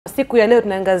Siku ya leo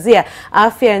tunaangazia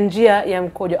afya ya njia ya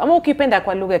mkojo, ama ukipenda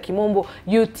kwa lugha ya kimombo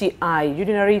UTI,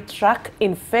 urinary tract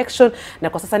infection. Na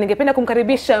kwa sasa ningependa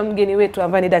kumkaribisha mgeni wetu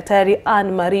ambaye ni Daktari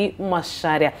Anne-Marie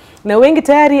Macharia. Na wengi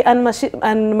tayari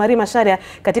Anne-Marie Macharia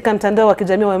katika mtandao wa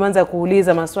kijamii wameanza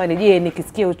kuuliza maswali. Je,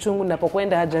 nikisikia uchungu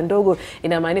ninapokwenda haja ndogo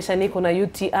inamaanisha niko na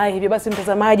UTI? Hivyo basi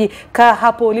mtazamaji, kaa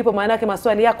hapo ulipo, maana yake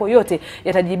maswali yako yote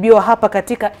yatajibiwa hapa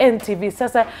katika NTV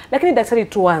Sasa. Lakini daktari,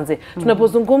 tuanze.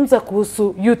 Tunapozungumza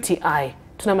kuhusu UTI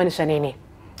tunamaanisha nini?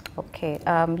 Okay,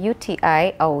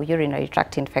 UTI au urinary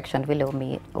tract infection vile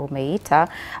umeita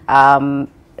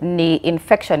ni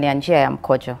infection ya njia ya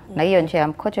mkojo. Na hiyo njia ya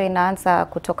mkojo inaanza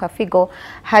kutoka figo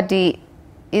hadi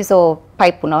hizo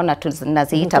pipe unaona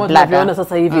tunaziita bladder.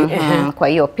 Sasa hivi. Kwa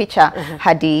hiyo picha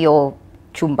hadi hiyo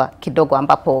chumba kidogo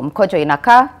ambapo mkojo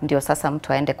inakaa, ndio sasa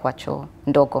mtu aende kwa choo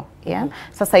ndogo.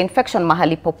 Sasa infection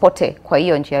mahali popote kwa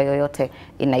hiyo njia yoyote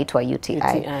inaitwa UTI.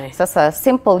 Sasa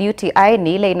simple UTI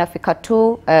ni ile inafika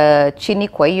tu chini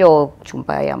kwa hiyo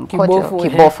chumba ya mkojo,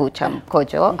 kibofu cha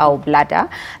mkojo au bladder,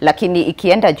 lakini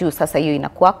ikienda juu sasa hiyo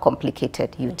inakuwa complicated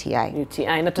UTI.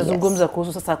 Na tuzungumza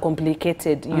kuhusu sasa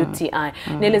complicated UTI.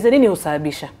 Nieleze nini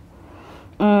husababisha?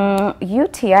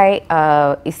 UTI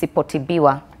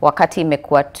isipotibiwa wakati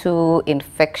imekuwa tu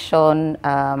infection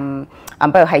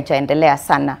ambayo haijaendelea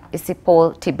sana,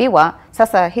 isipotibiwa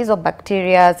sasa hizo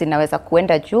bakteria zinaweza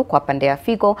kuenda juu kwa pande ya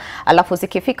figo, alafu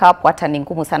zikifika hapo hata ni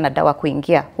ngumu sana dawa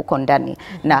kuingia huko ndani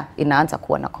na inaanza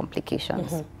kuwa na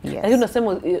complications. Lakini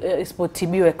unasema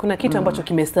isipotibiwa, kuna kitu ambacho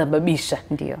kimesababisha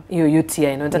hiyo UTI,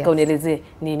 na nataka unielezee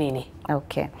ni nini?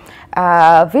 Okay.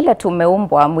 Vile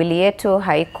tumeumbwa, mwili yetu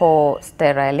haiko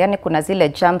sterile, yani kuna zile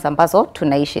germs ambazo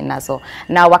tunaishi nazo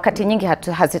na wakati nyingi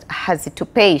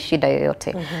hazitupei shida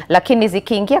yoyote. Lakini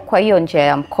zikiingia kwa hiyo njia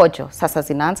ya mkojo sasa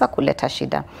zinaanza kuleta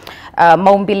shida.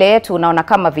 Maumbile yetu unaona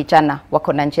kama vijana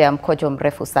wako na njia ya mkojo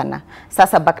mrefu sana.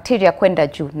 Sasa bakteria kwenda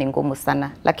juu ni ngumu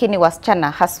sana. Lakini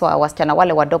wasichana, haswa wasichana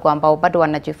wale wadogo ambao bado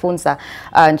wanajifunza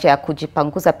njia ya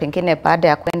kujipanguza pengine baada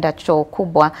ya kwenda choo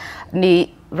kubwa,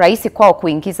 ni rahisi kwao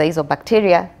kuingiza hizo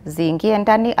bakteria ziingie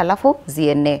ndani alafu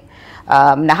zienee.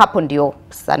 Na hapo ndio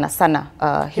sana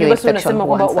hiyo infection unasema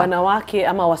kwamba wanawake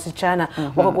ama wasichana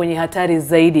wako kwenye hatari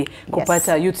zaidi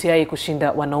kupata UTI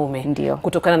kushinda wanaume.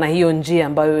 Kutokana na hiyo njia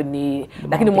ambayo ni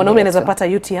lakini mwanaume anaweza pata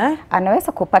UTI?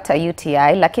 Anaweza kupata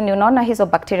UTI, lakini unaona hizo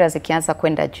bakteria zikianza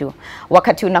kwenda juu,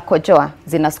 wakati unakojoa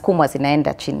zinasukumwa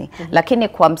zinaenda chini. Lakini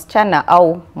kwa msichana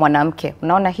au mwanamke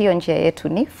unaona hiyo njia yetu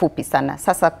ni fupi sana.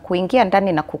 Sasa kuingia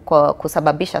ndani na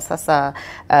kusababisha sasa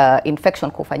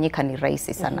infection kufanyika ni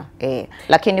rahisi sana.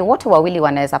 Lakini wote wawili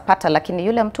wanaweza pata, lakini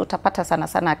yule mtu utapata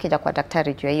sana akija kwa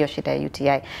daktari juu ya hiyo shida ya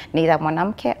UTI ni ya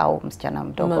mwanamke au msichana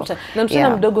mdogo. Na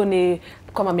msichana mdogo ni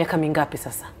kama miaka mingapi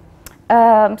sasa?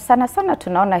 Sana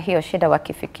tunaona hiyo shida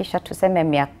wakifikisha tuseme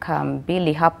miaka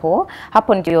 2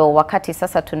 hapo ndio wakati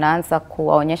sasa tunaanza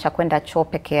kuwaonyesha kwenda choo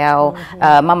peke yao.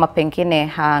 Mama pengine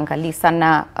haangalii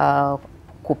sana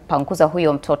kupanguza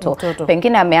huyo mtoto.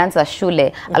 Pengine ameanza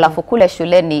shule, alafu kule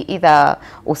shuleni either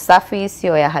usafi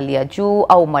sio ya hali ya juu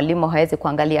au mwalimu hawezi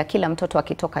kuangalia kila mtoto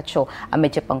akitoka choo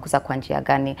amejipanguza kwa njia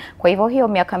gani. Kwa hivyo hiyo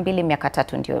miaka 2 miaka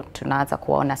 3 ndio tunaanza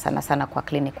kuwaona sana kwa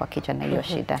kliniki kwa kija na hiyo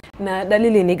shida. Na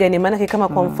dalili ni gani? Maana kama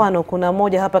kwa mfano kuna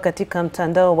mmoja hapa katika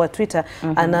mtandao wa Twitter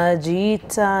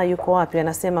anajiita yuko wapi,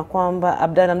 anasema kwamba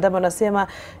Abdalla Mdamba anasema,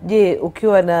 je,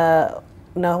 ukiwa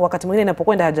na wakati mwingine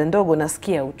ninapokwenda haja ndogo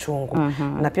nasikia uchungu.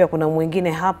 Na pia kuna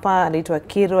mwingine hapa anaitwa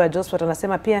Kiro Josephat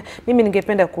anasema pia mimi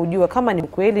ningependa kujua kama ni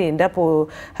kweli endapo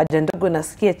haja ndogo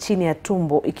nasikia chini ya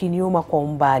tumbo ikiniuma kwa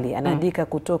umbali. Anaandika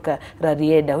kutoka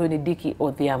Rarieda, huyo ni Diki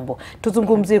Odhiambo.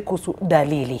 Tuzungumzie kuhusu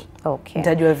dalili.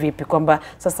 Nitajua vipi kwamba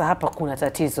sasa hapa kuna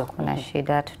tatizo, kuna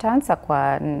shida? Tutaanza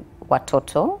kwa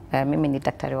watoto. Mimi ni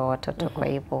daktari wa watoto, kwa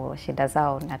hivyo shida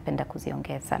zao napenda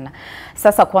kuziongea sana.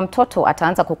 Sasa kwa mtoto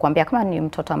ataanza kukuambia, kama ni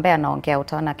mtoto ambaye anaongea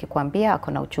utaona akikwambia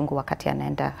ako na uchungu wakati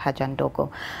anaenda haja ndogo.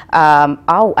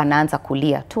 Au anaanza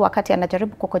kulia tu wakati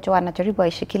anajaribu kukojoa, anajaribu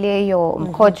aishikilie hiyo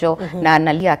mkojo na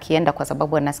analia akienda kwa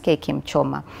sababu anasikia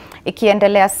ikimchoma.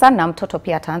 Ikiendelea sana mtoto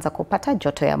pia ataanza kupata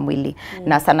joto ya mwili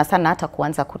na sana hata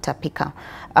kuanza kutapika.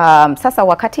 Sasa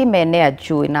wakati imeenea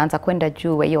juu, inaanza kwenda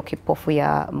juu hiyo kipofu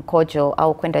ya mkojo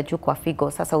au kwenda juu kwa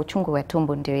figo, sasa uchungu wa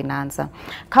tumbo ndio inaanza.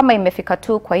 Kama imefika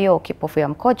tu kwa hiyo kipofu ya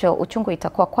mkojo, uchungu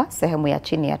itakuwa kwa sehemu ya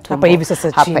chini ya tumbo.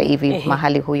 Hapa hivi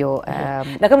mahali huyo.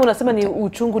 Na kama unasema ni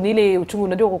uchungu, ni ile uchungu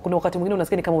unajua kuna wakati mwingine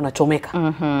unasikia ni kama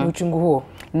unachomeka. Ni uchungu huo?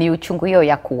 Ni uchungu hiyo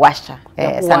ya kuwasha.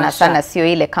 Sana sio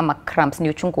ile kama cramps, ni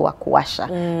uchungu wa kuwasha.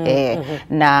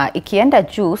 Na ikienda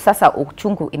juu sasa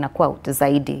uchungu inakuwa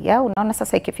zaidi. Unaona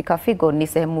sasa ikifika figo ni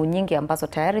sehemu nyingi ambazo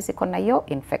tayari ziko na hiyo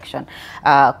infection.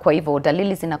 Kwa Kwa hivyo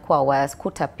dalili zinakuwa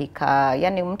kutapika,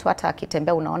 yani mtu hata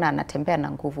akitembea unaona anatembea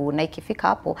na nguvu, na ikifika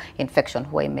hapo infection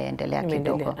huwa imeendelea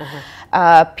kidogo.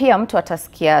 Pia mtu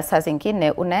atasikia saa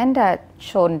zingine unaenda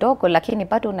choo ndogo lakini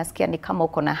bado unasikia ni kama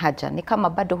uko na haja, ni kama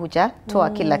bado hujatoa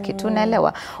kila kitu,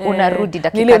 unaelewa? Unarudi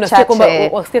dakika chache,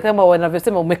 unasikia kama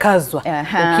wanavyosema umekazwa.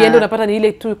 Ukienda unapata ni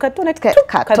ile tu katone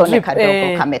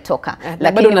kadogo kametoka,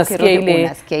 lakini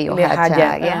unasikia hiyo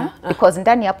haja, because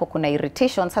ndani hapo kuna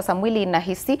irritation. Sasa mwili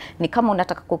inahisi ni kama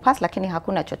unataka kupass lakini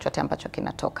hakuna chochote ambacho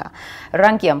kinatoka.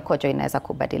 Rangi ya mkojo inaweza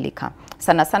kubadilika.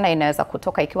 Sana sana inaweza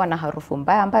kutoka ikiwa na harufu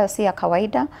mbaya ambayo si ya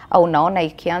kawaida, au unaona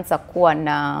ikianza kuwa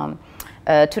na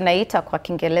tunaita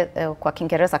kwa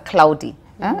Kiingereza cloudy.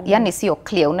 Yani sio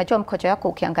clear. Unajua mkojo yako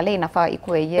ukiangalia inafaa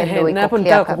ikuwe yellow, iko clear.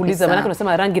 Nataka kukuuliza maana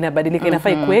unasema rangi inabadilika, inafaa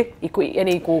ikuwe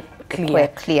yani iko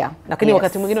clear. Lakini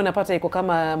wakati mwingine unapata iko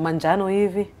kama manjano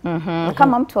hivi.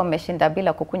 Kama mtu ameshinda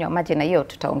bila kukunywa maji, na hiyo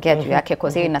tutaongea juu yake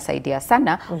kwa sababu inasaidia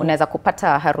sana. Unaweza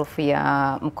kupata harufu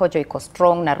ya mkojo iko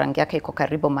strong na rangi yake iko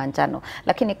karibu manjano.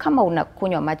 Lakini kama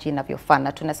unakunywa maji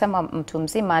inavyofana, tunasema mtu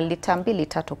mzima lita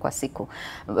 2-3 kwa siku,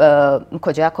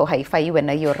 mkojo yako haifai iwe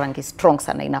na hiyo rangi strong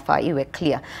sana, inafaa iwe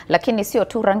clear. Lakini sio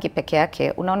tu rangi peke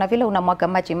yake, unaona vile unamwaga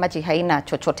maji haina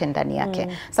chochote ndani yake.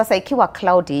 Sasa ikiwa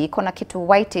cloudy, iko na kitu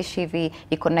whitish hivi,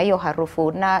 iko na hiyo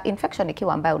harufu, na infection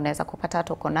ikiwa ambayo unaweza kupata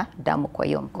hata uko na damu kwa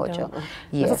hiyo mkojo.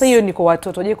 Sasa hiyo ni kwa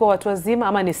watoto, je, kwa watu wazima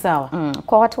ama ni sawa?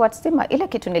 Kwa watu wazima, ile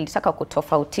kitu nilitaka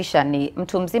kutofautisha ni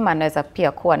mtu mzima anaweza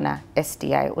pia kuwa na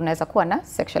STI, unaweza kuwa na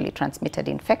sexually transmitted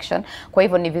infection. Kwa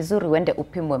hivyo ni vizuri uende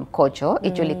upimwe mkojo,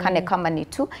 ijulikane kama ni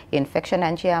tu infection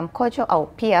ya njia ya mkojo au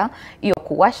pia hiyo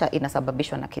kuwasha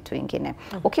inasababishwa na kitu kingine.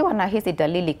 Ukiwa na hizi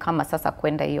dalili kama sasa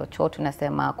kwenda hiyo choo,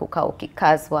 tunasema kukaa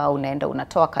ukikazwa, unaenda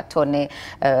unatoa katone,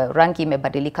 rangi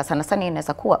imebadilika, sana sana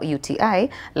inaweza kuwa UTI,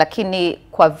 lakini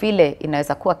kwa vile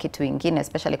inaweza kuwa kitu kingine,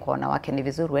 especially kwa wanawake, ni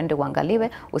vizuri uende uangaliwe,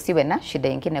 usiwe na shida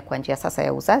nyingine kwa njia sasa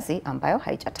ya uzazi ambayo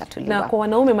haijatatuliwa. Na kwa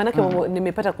wanaume manake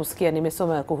nimepata kusikia,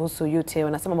 nimesoma kuhusu UTI,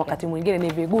 wanasema wakati mwingine ni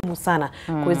vigumu sana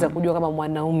kuweza kujua kama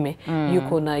mwanaume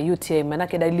yuko na UTI,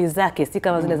 manake dalili zake si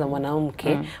kama zile za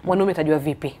mwanamke. Mwanaume atajua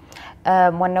vipi?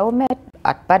 Mwanaume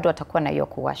bado atakuwa na hiyo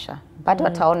kuwasha, bado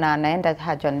ataona anaenda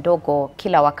haja ndogo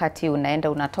kila wakati,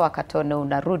 unaenda unatoa katone,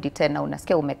 unarudi tena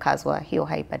unasikia umekazwa, hiyo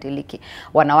haibadiliki.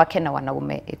 Wanawake na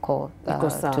wanaume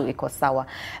iko sawa.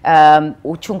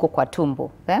 Uchungu kwa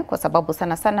tumbo, kwa sababu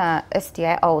sana sana STI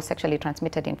au sexually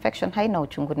transmitted infection haina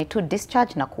uchungu, ni tu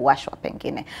discharge na kuwashwa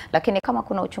pengine. Lakini kama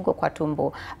kuna uchungu kwa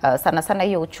tumbo, sana sana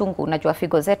hiyo uchungu, unajua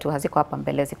figo zetu haziko hapa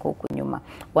mbele, ziko huku nyuma.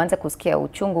 Uanze kusikia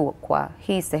uchungu kwa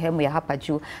hii sehemu ya hapa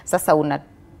juu, sasa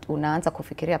unaanza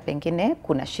kufikiria pengine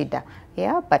kuna shida.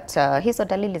 But hizo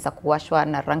dalili za kuwashwa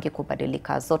na rangi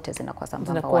kubadilika zote zinakuwa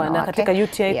sambamba wanawake. Na katika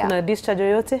UTI kuna discharge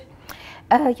yoyote?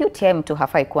 UTI mtu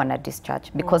hafai kuwa na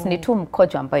discharge because ni tu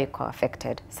mkojo ambayo iko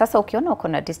affected. Sasa ukiona uko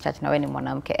na discharge na wewe ni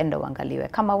mwanamke, enda uangaliwe.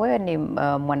 Kama wewe ni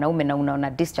mwanaume na unaona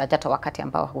discharge hata wakati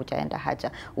ambao hujaenda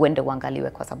haja, uende uangaliwe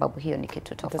kwa sababu hiyo ni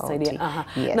kitu tofauti.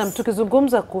 Na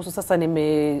tukizungumza kuhusu sasa,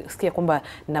 nimesikia kwamba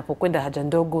ninapokwenda haja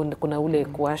ndogo kuna ule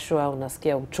kuashwa,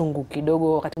 unasikia uchungu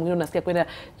kidogo, wakati mwingine unasikia kwenda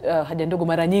haja ndogo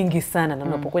mara nyingi sana, na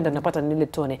unapokwenda unapata ile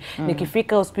tone.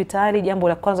 Nikifika hospitali, jambo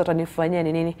la kwanza utanifanyia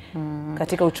ni nini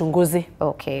katika uchunguzi?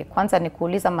 Okay, kwanza ni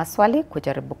kuuliza maswali,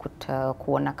 kujaribu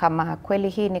kuona kama kweli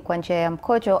hii ni kwa njia ya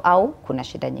mkojo au kuna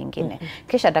shida nyingine.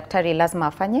 Kisha daktari lazima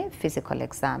afanye physical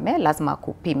exam, lazima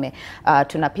akupime.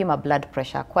 Tunapima blood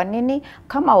pressure. Kwa nini?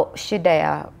 Kama shida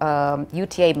ya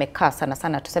UTI imekaa sana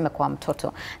sana, tuseme kwa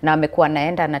mtoto, na amekuwa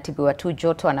naenda anatibiwa tu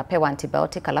joto, anapewa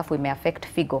antibiotic, alafu imeaffect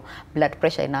figo, blood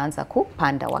pressure inaanza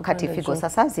kupanda wakati figo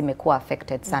sasa zimekuwa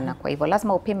affected sana. Kwa hivyo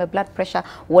lazima upime blood pressure,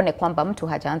 uone kwamba mtu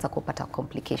hajaanza kupata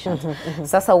complications.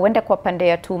 Sasa uende kwa pande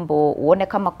ya tumbo, uone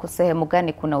kama sehemu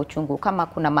gani kuna uchungu, kama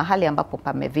kuna mahali ambapo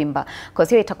pamevimba. Kwa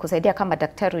hiyo itakusaidia kama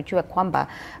daktari ujue kwamba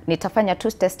nitafanya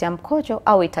tu test ya mkojo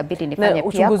au itabidi nifanye pia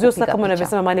uchunguzi. Sasa kama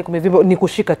unavyosema mahali kumevimba, ni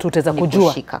kushika tu utaweza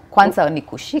kujua. Kwanza ni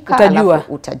kushika,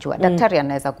 alafu utajua. Daktari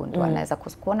anaweza gundua, anaweza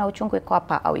kuona uchungu iko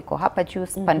hapa au iko hapa juu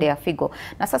pande ya figo.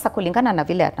 Na sasa kulingana na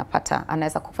vile anapata,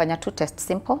 anaweza kufanya tu test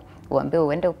simple, uambiwe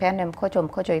uende upeane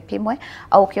mkojo ipimwe,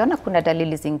 au ukiona kuna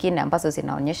dalili zingine ambazo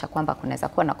zinaonyesha kwamba kunaweza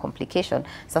kuwa na complication,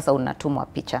 sasa unatumwa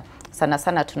picha. Sana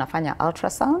sana tunafanya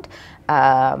ultrasound,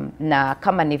 na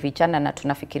kama ni vijana na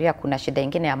tunafikiria kuna shida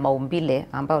nyingine ya maumbile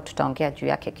ambayo tutaongea juu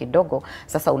yake kidogo,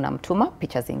 sasa unamtuma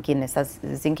picha zingine. Sasa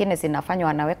zingine zinafanywa,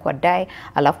 anawekwa dye,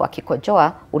 alafu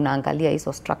akikojoa unaangalia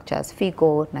hizo structures,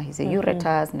 figo na hizo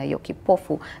ureters na hiyo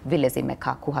kipofu vile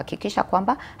zimekaa, kuhakikisha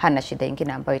kwamba hana shida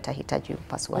nyingine ambayo itahitaji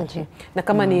upasuaji. Na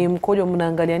kama ni mkojo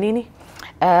mnaangalia nini?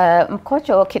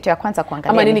 Mkojo kitu ya kwanza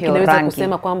kuangalia ama nini umeweza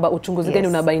kusema kwamba uchunguzi gani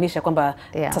unabainisha kwamba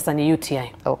sasa ni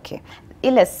UTI? Okay.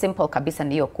 Ile simple kabisa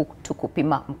ndiyo tu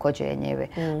kupima mkojo yenyewe.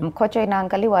 Mkojo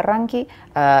inaangaliwa rangi,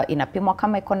 inapimwa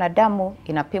kama iko na damu,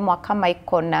 inapimwa kama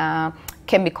iko na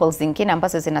chemicals zingine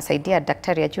ambazo zinasaidia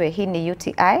daktari ajue hii ni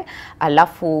UTI.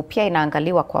 Alafu pia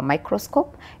inaangaliwa kwa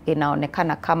microscope,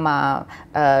 inaonekana kama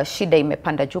shida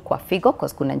imepanda juu kwa figo, kwa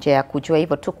kuna njia ya kujua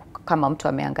hivyo tu kama mtu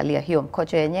ameangalia hiyo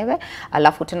mkojo yenyewe.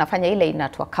 Alafu tunafanya ile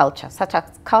inaitwa culture. Sasa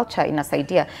culture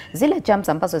inasaidia zile germs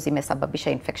ambazo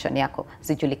zimesababisha infection yako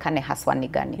zijulikane haswa ni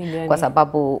gani. Kwa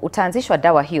sababu utaanzishwa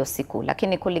dawa hiyo siku,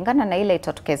 lakini kulingana na ile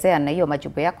itatokezea na hiyo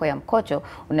majibu yako ya mkojo,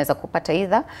 unaweza kupata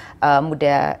either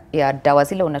muda ya dawa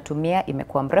zile unatumia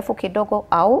imekuwa mrefu kidogo,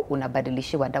 au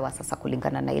unabadilishiwa dawa sasa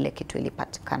kulingana na ile kitu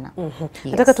ilipatikana.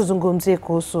 Nataka tuzungumzie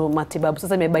kuhusu matibabu.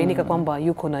 Sasa imebainika kwamba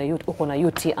uko na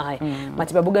UTI.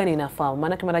 Matibabu gani inafaa?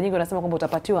 Maana mara nyingi wanasema kwamba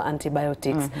utapatiwa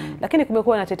antibiotics. Lakini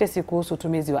kumekuwa na tetesi kuhusu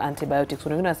utumizi wa antibiotics.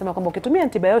 Wengine wanasema kwamba ukitumia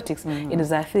antibiotics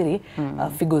inazaathiri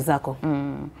figo zako.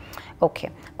 Okay.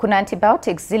 Kuna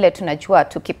antibiotics zile tunajua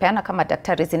tukipeana kama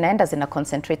daktari zinaenda zina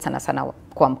concentrate sana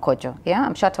kwa mkojo.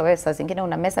 Mshata wewe saa zingine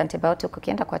unameza antibiotic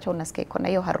ukienda kwa choo unasikia iko na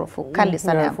hiyo harufu kali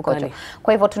sana ya mkojo.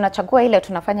 Kwa hivyo tunachagua ile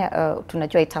tunafanya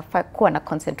tunajua itafaa kuwa na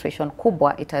concentration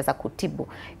kubwa, itaweza kutibu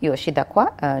hiyo shida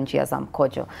kwa njia za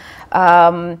mkojo.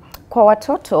 Kwa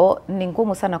watoto ni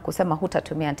ngumu sana kusema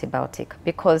hutatumia antibiotic,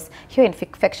 because hiyo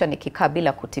infection ikikaa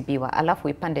bila kutibiwa alafu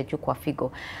ipande juu kwa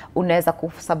figo, unaweza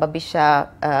kusababisha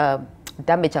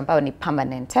damage ambayo ni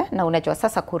permanent, na unajua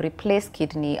sasa ku replace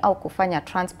kidney au kufanya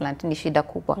transplant ni shida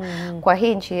kubwa. Kwa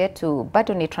hii nchi yetu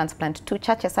bado ni transplant tu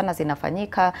chache sana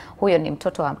zinafanyika. Huyo ni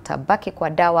mtoto atabaki kwa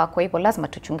dawa, kwa hivyo lazima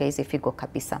tuchunge hizi figo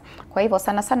kabisa. Kwa hivyo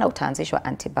sana utaanzishwa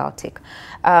antibiotic.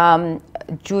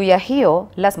 Juu ya hiyo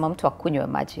lazima mtu akunywe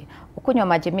maji. Ukunywa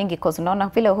maji mingi, cause unaona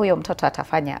vile huyo mtoto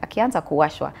atafanya akianza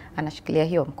kuwashwa anashikilia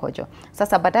hiyo mkojo.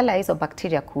 Sasa badala ya hizo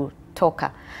bakteria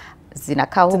kutoka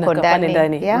zinakaa huko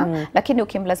ndani. Lakini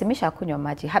ukimlazimisha akunywa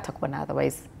maji hata kuwa na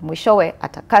otherwise, mwishowe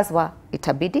atakazwa,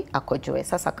 itabidi akojoe.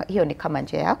 Sasa hiyo ni kama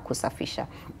njia ya kusafisha.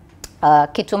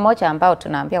 Kitu moja ambao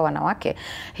tunaambia wanawake,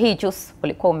 hii juice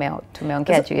ulikuwa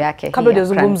tumeongea juu yake. Kabla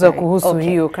hujazungumza kuhusu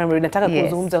hiyo cranberry, nataka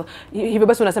kuzungumza hivyo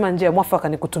basi. Unasema njia mwafaka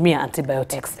ni kutumia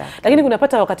antibiotics. Lakini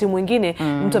kunapata wakati mwingine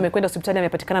mtu amekwenda hospitali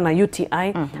amepatikana na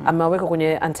UTI, ameweka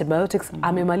kwenye antibiotics,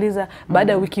 amemaliza,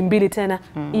 baada ya wiki 2 tena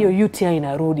hiyo UTI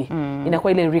inarudi.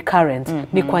 Inakuwa ile recurrent.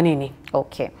 Ni kwa nini?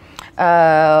 Okay.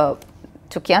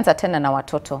 Tukianza tena na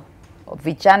watoto,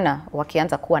 vijana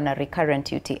wakianza kuwa na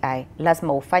recurrent UTI,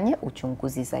 lazima ufanye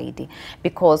uchunguzi zaidi,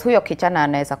 because huyo kijana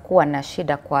anaweza kuwa na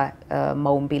shida kwa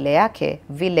maumbile yake,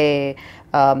 vile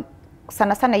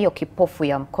sana hiyo kipofu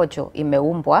ya mkojo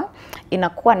imeumbwa,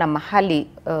 inakuwa na mahali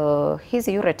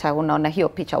hizi ureter, unaona hiyo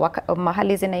picha,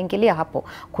 mahali zinaingilia hapo,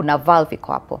 kuna valve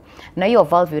iko hapo, na hiyo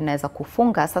valve inaweza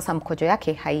kufunga. Sasa mkojo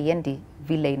yake haiendi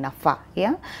vile inafaa.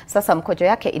 Sasa mkojo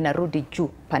yake inarudi juu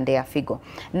pande ya figo,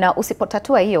 na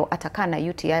usipotatua hiyo atakaa na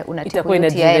UTI, unatibu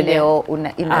UTI leo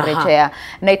inarejea,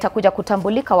 na itakuja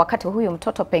kutambulika wakati huyu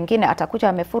mtoto pengine atakuja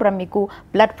amefura miguu,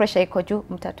 blood pressure iko juu,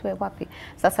 mtatue wapi?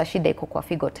 Sasa shida iko kwa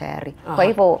figo tayari. Kwa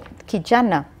hivyo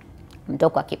kijana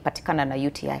mdogo akipatikana na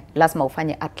UTI lazima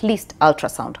ufanye at least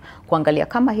ultrasound kuangalia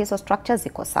kama hizo structures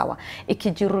ziko sawa.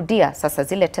 Ikijirudia, sasa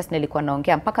zile test nilikuwa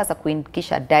naongea mpaka za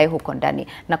kuingisha dye huko ndani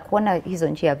na kuona hizo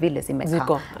njia vile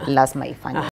zimekaa, lazima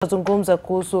ifanye. Tunazungumza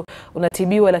kuhusu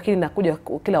unatibiwa lakini nakuja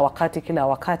kila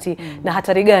wakati na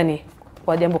hatari gani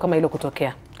kwa jambo kama hilo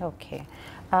kutokea? Okay.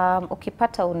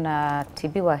 Ukipata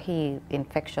unatibiwa hii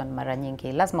infection mara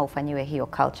nyingi, lazima ufanyiwe hiyo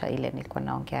culture ile nilikuwa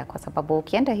naongea, kwa sababu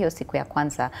ukienda hiyo siku ya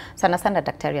kwanza sana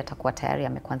daktari atakuwa tayari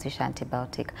amekuanzisha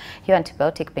antibiotic. Hiyo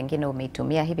antibiotic pengine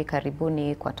umeitumia hivi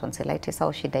karibuni kwa tonsillitis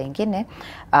au shida nyingine,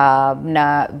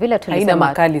 na vile tulisema haina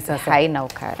makali sasa. Haina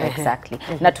ukali, exactly.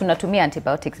 Na tunatumia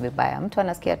antibiotics vibaya. Mtu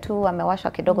anasikia tu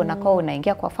amewashwa kidogo na koo,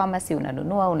 unaingia kwa pharmacy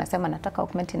unanunua, unasema nataka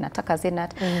Augmentin, nataka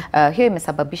Zinat. Hiyo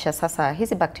imesababisha sasa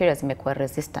hizi bacteria zimekuwa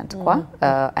resistant kwa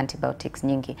antibiotics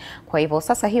nyingi. Kwa hivyo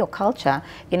sasa hiyo culture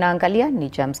inaangalia ni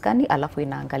germs gani, alafu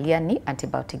inaangalia ni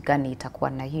antibiotic gani itakuwa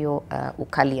na hiyo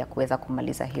ukali ya kuweza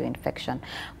kumaliza hiyo infection.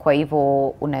 Kwa hivyo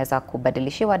unaweza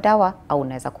kubadilishiwa dawa au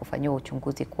unaweza kufanyiwa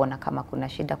uchunguzi kuona kama kuna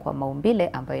shida kwa maumbile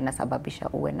ambayo inasababisha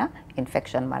uwe na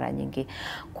infection mara nyingi.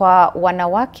 Kwa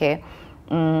wanawake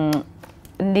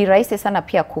ni rahisi sana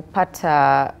pia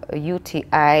kupata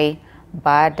UTI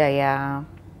baada ya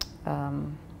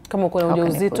kama uko na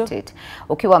ujauzito,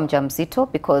 ukiwa mjamzito,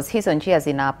 because hizo njia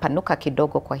zinapanuka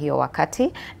kidogo kwa hiyo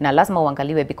wakati, na lazima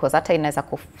uangaliwe because hata inaweza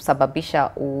kusababisha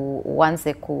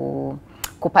uanze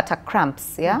kupata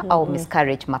cramps au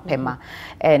miscarriage mapema.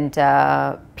 And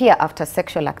pia after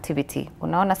sexual activity,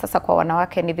 unaona sasa kwa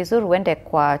wanawake ni vizuri uende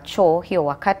kwa choo hiyo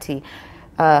wakati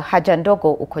haja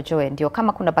ndogo ukojoe, ndio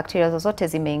kama kuna bakteria zozote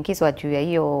zimeingizwa juu ya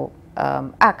hiyo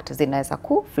act zinaweza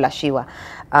kuflashiwa.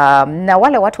 Na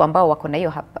wale watu ambao wako na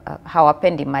hiyo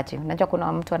hawapendi maji. Unajua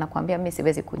kuna mtu anakuambia mimi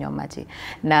siwezi kunywa maji,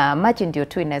 na maji ndio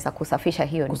tu inaweza kusafisha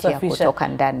hiyo njia kutoka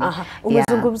ndani.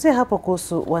 Umezungumzia hapo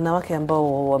kuhusu wanawake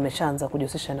ambao wameshaanza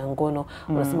kujihusisha na ngono.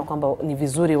 Unasema kwamba ni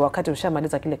vizuri wakati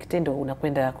ushamaliza kile kitendo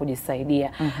unakwenda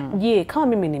kujisaidia. Je, kama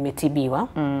mimi nimetibiwa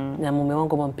na mume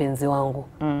wangu ama mpenzi wangu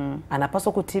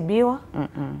anapaswa kutibiwa?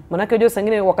 Maana unajua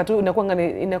sangine wakati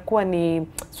inakuwa ni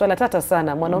swala tata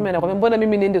sana. Mwanaume anakuambia mbona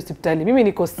mimi niende hospitali? Mimi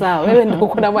niko sawa, wewe ndio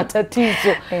uko na matatizo.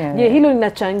 Je, hilo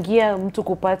linachangia mtu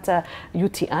kupata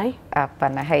UTI?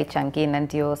 Hapana, haichangii, na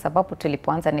ndio sababu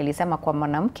tulipoanza nilisema kwa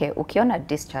mwanamke ukiona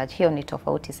discharge hiyo ni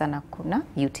tofauti sana kuna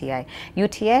UTI.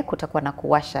 UTI kutakuwa na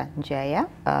kuwasha njia ya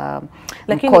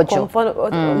lakini mkojo. Kwa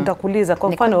mfano nitakuuliza kwa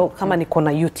mfano kama niko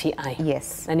na UTI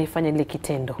na nifanye ile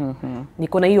kitendo.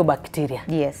 Niko na hiyo bakteria.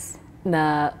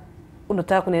 Na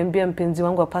unataka kuniambia mpenzi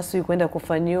wangu hapaswi kwenda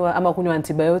kufanyiwa ama kunywa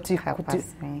antibiotic?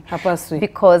 Hapaswi.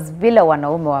 Because vile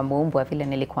wanaume wameumbwa vile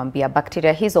nilikuambia,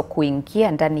 bakteria hizo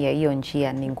kuingia ndani ya hiyo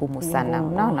njia ni ngumu sana.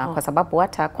 Unaona, kwa sababu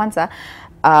hata kwanza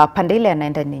pande ile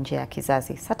anaenda ni njia ya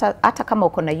kizazi. Sasa hata kama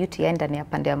uko na UTI ndani ya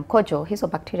pande ya mkojo, hizo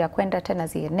bakteria kwenda tena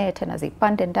zienee tena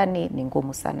zipande ndani ni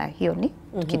ngumu sana. Hiyo ni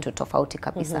kitu tofauti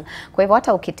kabisa. Kwa hivyo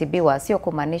hata ukitibiwa sio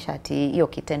kumaanisha ati hiyo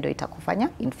kitendo itakufanya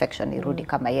infection irudi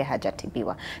kama yeye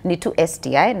hajatibiwa. Ni tu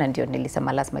STI, na ndio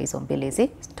nilisema lazima hizo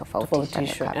mbili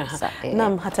tofautishwe kabisa.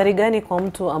 Naam, hatari gani kwa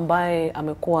mtu ambaye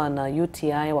amekuwa na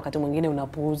UTI? Wakati mwingine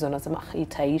unapuuza, unasema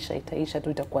itaisha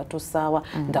tu, itakuwa tu sawa,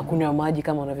 nitakunywa maji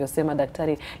kama unavyosema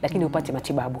daktari, lakini upate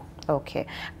matibabu. Okay.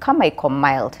 Kama iko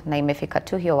mild na imefika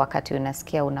tu hiyo wakati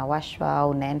unasikia unawashwa au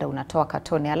unaenda unatoa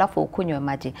katoni alafu ukunywe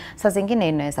maji, saa zingine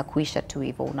inaweza kuisha tu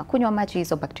hivyo. Unakunywa maji,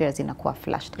 hizo bakteria zinakuwa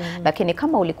flushed. Lakini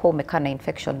kama ulikuwa umekaa na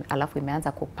infection alafu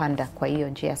imeanza kupanda kwa hiyo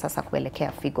njia sasa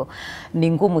kuelekea figo,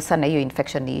 ni ngumu sana hiyo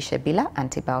infection iishe bila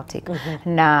antibiotic.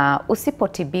 Na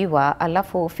usipotibiwa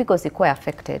alafu figo zikuwa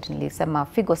affected, nilisema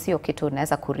figo sio kitu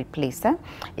unaweza kureplace.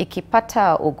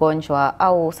 Ikipata ugonjwa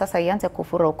au sasa ianze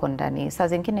kufura huko ndani, saa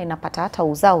zingine inapata hata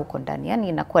uzao huko ndani, yani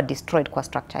inakuwa destroyed kwa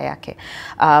structure yake.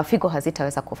 Figo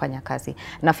hazitaweza kufanya kazi,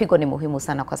 na figo ni muhimu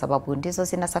sana kwa sababu ndizo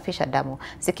zinasafisha damu.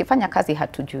 Zikifanya kazi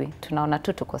hatujui, tunaona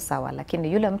tu tuko sawa,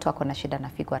 lakini yule mtu ako na shida na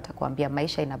figo atakwambia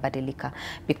maisha inabadilika,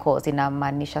 because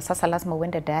inamaanisha sasa lazima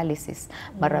uende dialysis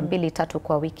mara 2-3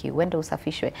 kwa wiki, uende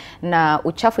usafishwe, na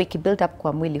uchafu ikibuild up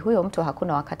kwa mwili, huyo mtu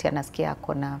hakuna wakati anasikia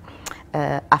ako na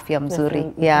afya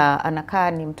mzuri.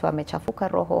 Anakaa ni mtu amechafuka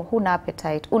roho, huna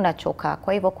appetite, unachoka.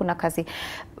 Kwa hivyo kuna kazi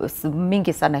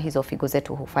mingi sana hizo figo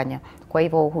zetu hufanya. Kwa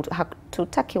hivyo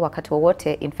hatutaki wakati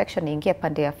wowote infection iingie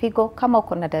pande ya figo. Kama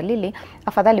uko na dalili,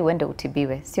 afadhali uende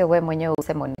utibiwe. Sio wewe mwenyewe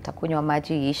useme nitakunywa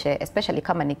maji iishe, especially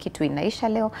kama ni kitu inaisha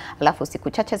leo alafu siku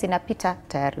chache zinapita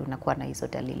tayari unakuwa na hizo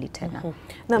dalili tena.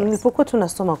 Na nilipokuwa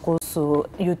tunasoma kuhusu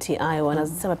UTI,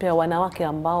 wanasema pia wanawake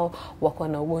ambao wako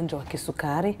na ugonjwa wa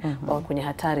kisukari wako kwenye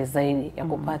hatari zaidi ya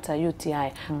kupata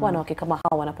UTI. Wanawake kama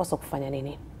hao wanapaswa kufanya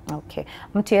nini? Okay.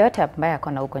 Mtu yeyote ambaye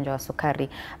ako na ugonjwa wa sukari,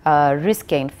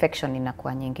 risk ya infection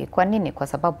inakuwa nyingi. Kwa nini? Kwa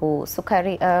sababu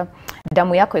sukari,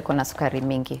 damu yako iko na sukari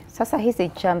mingi. Sasa hizi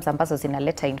germs ambazo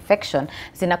zinaleta infection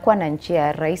zinakuwa na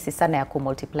njia rahisi sana ya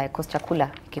kumultiply kwa chakula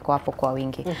kiko hapo kwa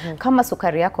wingi. Kama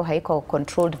sukari yako haiko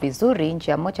controlled vizuri,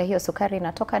 njia moja hiyo sukari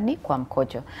inatoka ni kwa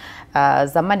mkojo.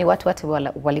 Zamani watu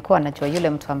walikuwa wanajua yule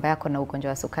mtu ambaye ako na ugonjwa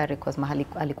wa sukari kwa mahali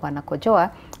alikuwa anakojoa,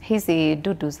 hizi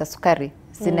dudu za sukari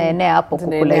zinaenea hapo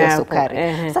kukula hiyo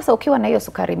sukari. Sasa ukiwa na hiyo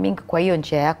sukari mingi kwa hiyo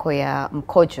njia yako ya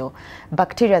mkojo,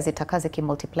 bakteria zitakaza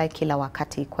kimultiply kila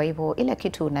wakati. Kwa hivyo ile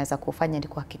kitu unaweza kufanya ni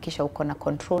kuhakikisha uko na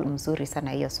control mzuri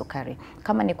sana hiyo sukari.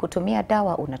 Kama ni kutumia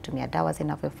dawa, unatumia dawa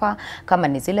zinavyofaa. Kama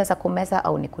ni zile za kumeza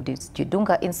au ni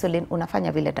kujidunga insulin,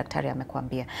 unafanya vile daktari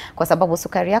amekuambia. Kwa sababu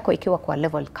sukari yako ikiwa kwa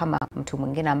level kama mtu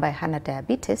mwingine ambaye hana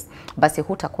diabetes, basi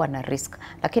hutakuwa na risk.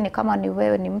 Lakini kama ni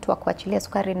wewe ni mtu wa kuachilia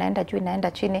sukari inaenda juu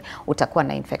inaenda chini, utakuwa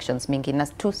na infections mingi, na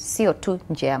sio tu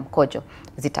njia ya mkojo,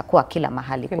 zitakuwa kila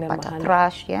mahali, kupata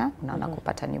thrush, unaona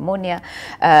kupata pneumonia,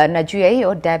 na juu ya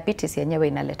hiyo diabetes yenyewe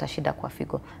inaleta shida kwa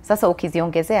figo. Sasa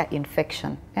ukiziongezea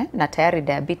infection na tayari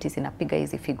diabetes inapiga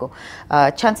hizi figo,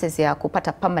 chances ya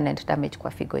kupata permanent damage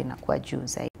kwa figo inakuwa juu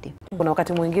zaidi. Kuna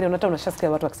wakati mwingine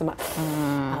unashasikia watu wakisema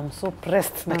I'm so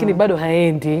pressed, lakini bado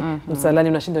haendi msalani,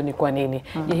 unashinda ni kwa nini?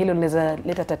 Je, hilo linaweza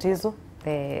leta tatizo?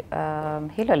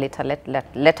 Hilo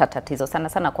leta tatizo sana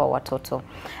sana kwa watoto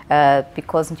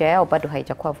because njia yao bado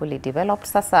haijakuwa fully developed.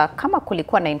 Sasa kama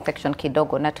kulikuwa na infection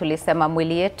kidogo, na tulisema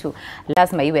mwili yetu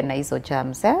lazima iwe na hizo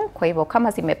germs kwa hivyo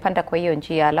kama zimepanda kwa hiyo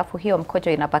njia alafu hiyo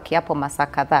mkojo inabaki hapo masaa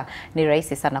kadhaa, ni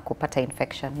rahisi sana kupata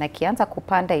infection, na ikianza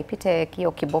kupanda ipite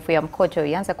hiyo kibofu ya mkojo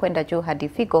ianze kwenda juu hadi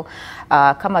figo,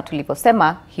 kama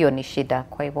tulivyosema hiyo ni shida.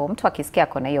 Kwa hivyo mtu akisikia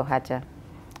kuna hiyo haja,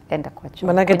 enda kwa choo.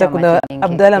 Manake hata kuna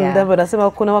Abdalla Mdambo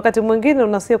anasema kuna wakati mwingine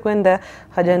unasikia kwenda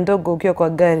haja ndogo ukiwa kwa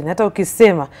gari, na hata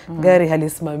ukisema gari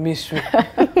halisimamishwi.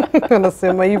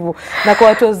 Anasema hivyo. Na kwa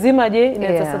watu wazima je,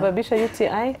 inaweza kusababisha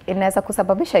UTI? Inaweza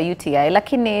kusababisha UTI,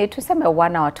 lakini tuseme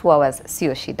 1 or 2 hours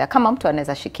sio shida. Kama mtu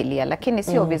anaweza shikilia, lakini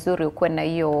sio vizuri ukuwe na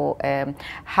hiyo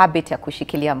habit ya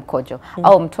kushikilia mkojo.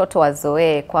 Au mtoto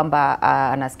azoee kwamba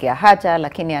anasikia haja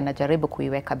lakini anajaribu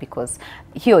kuiweka, because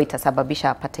hiyo itasababisha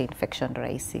apate infection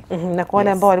rahisi. Na kwa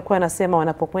wale ambao walikuwa wanasema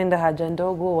wanapokwenda haja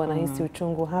ndogo wanahisi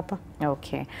uchungu hapa.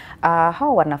 Okay.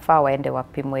 Hao wanafaa waende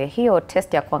wapimwe. Hiyo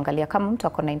test ya kuangalia kama mtu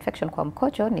ako na infection kwa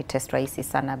mkojo ni test rahisi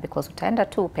sana, because utaenda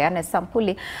tu upeane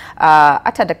sampuli,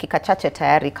 hata dakika chache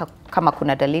tayari kama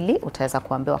kuna dalili utaweza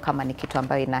kuambiwa kama ni kitu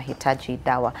ambayo inahitaji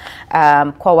dawa.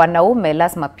 Kwa wanaume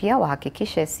lazima pia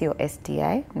wahakikishe sio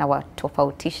STI, na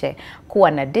watofautishe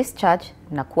kuwa na discharge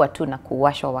na kuwa tu na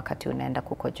kuwashwa wakati unaenda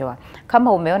kukojoa.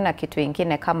 Kama umeona kitu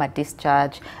ingine kama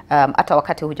discharge, hata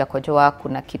wakati hujakojoa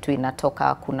kuna kitu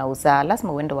inatoka, kuna uzaa,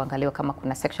 lazima uende uangaliwe kama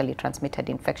kuna sexually transmitted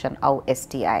infection au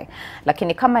STI.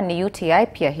 Lakini kama ni UTI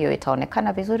pia hiyo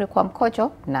itaonekana vizuri kwa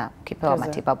mkojo, na ukipewa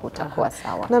matibabu utakuwa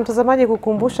sawa. Na mtazamaji,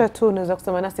 kukumbusha tu unaweza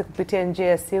kusema nasi kupitia njia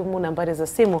ya simu, nambari za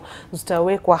simu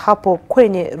zitawekwa hapo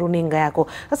kwenye runinga yako.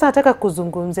 Sasa nataka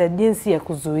kuzungumzia jinsi ya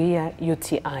kuzuia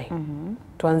UTI.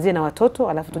 Tuanzie na watoto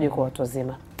alafu tuje kwa watu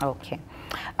wazima. Okay.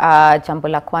 Jambo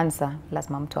la kwanza,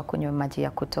 lazima mtu akunywe maji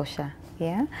ya kutosha.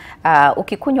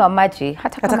 Ukikunywa maji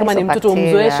hata kama ni mtoto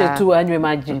umzoeshe tu anywe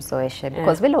maji. Mzoeshe,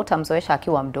 because vile utamzoesha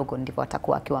akiwa mdogo ndivyo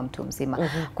atakuwa akiwa mtu mzima.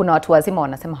 Kuna watu wazima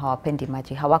wanasema hawapendi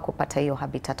maji, hawakupata hiyo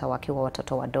habitata wakiwa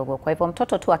watoto wadogo. Kwa hivyo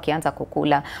mtoto tu akianza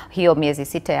kukula hiyo miezi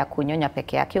 6 ya kunyonya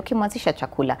peke yake, ukimwanzisha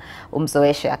chakula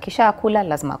umzoeshe, akisha kula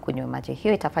lazima akunywe maji.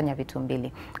 Hiyo itafanya vitu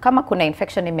mbili. Kama kuna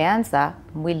infection imeanza,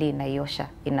 mwili inaiosha,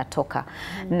 inatoka.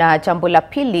 Na jambo la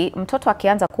pili, mtoto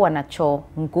akianza kuwa na choo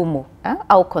ngumu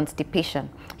au constipation,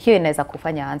 hiyo inaweza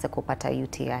kufanya aanze kupata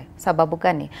UTI. Sababu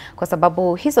gani? Kwa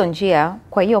sababu hizo njia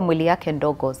kwa hiyo mwili yake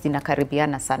ndogo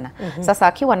zinakaribiana sana. Sasa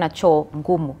akiwa na choo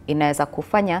ngumu inaweza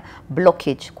kufanya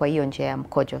blockage kwa hiyo njia ya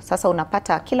mkojo. Sasa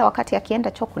unapata kila wakati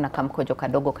akienda choo kuna kamkojo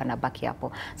kadogo kanabaki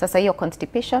hapo. Sasa hiyo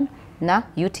constipation na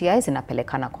UTI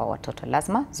zinapelekana kwa watoto.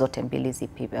 Lazima zote mbili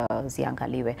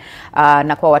ziangaliwe.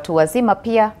 Na kwa watu wazima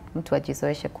pia mtu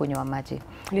ajizoeshe kunywa maji.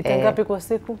 Lita ngapi kwa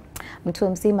siku? Mtu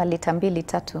mzima lita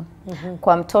 2-3.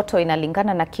 Kwa mtoto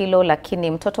inalingana na kilo,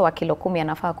 lakini mtoto wa kilo 10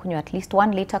 anafaa kunywa at least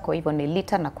 1 liter, kwa hivyo ni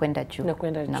lita na kwenda juu. Na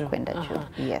kwenda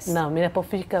juu. Yes. Na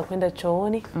ninapofika kwenda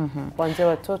chooni, kuanzia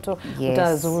watoto,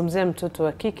 utazungumzia mtoto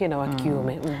wa kike na wa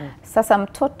kiume. Sasa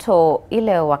mtoto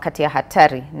ile wakati ya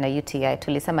hatari na UTI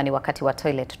tulisema ni wakati wa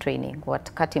toilet training.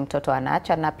 Wakati mtoto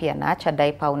anaacha na pia anaacha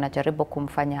diaper, unajaribu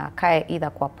kumfanya akae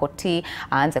either kwa poti,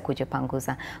 aanze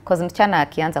kujipanguza. Cause msichana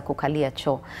akianza kukalia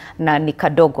choo na ni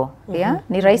kadogo,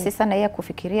 ni rahisi sana yeye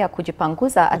kufikiria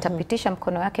kujipanguza, atapitisha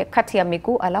mkono wake kati ya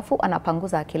miguu alafu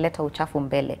anapanguza akileta uchafu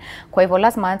mbele. Kwa hivyo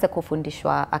lazima aanze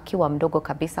kufundishwa akiwa mdogo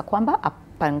kabisa kwamba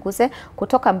apanguze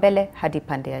kutoka mbele hadi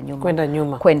pande ya nyuma.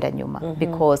 Kwenda nyuma.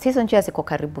 Because hizo njia ziko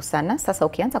karibu sana. Sasa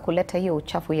ukianza kuleta hiyo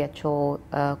uchafu ya choo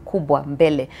kubwa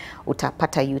mbele,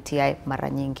 utapata UTI mara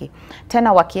nyingi.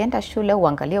 Tena wakienda shule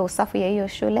uangalie usafi ya hiyo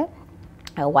shule.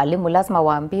 Walimu lazima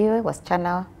waambiwe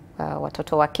wasichana,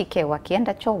 watoto wa kike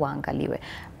wakienda choo waangaliwe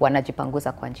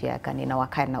wanajipanguza kwa njia gani na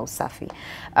wakae na usafi.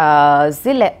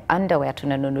 Zile underwear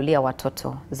tunanunulia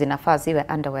watoto zinafaa ziwe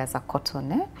underwear za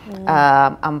cotton,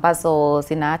 ambazo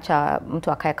zinaacha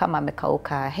mtu akae kama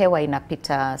amekauka, hewa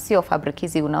inapita, sio fabric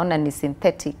hizi unaona ni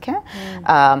synthetic.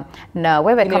 Na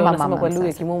wewe kama mama kwa lugha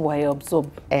ya kimombo haiabsorb.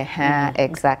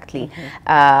 Exactly.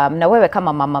 Na wewe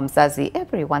kama mama mzazi,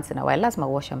 every once in a while lazima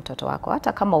uoshe mtoto wako,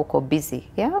 hata kama uko busy,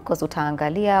 because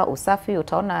utaangalia usafi,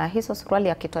 utaona hizo suruali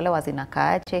akitolewa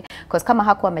zinakaaje. Because kama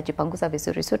hakuwa amejipanguza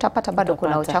vizuri, si utapata bado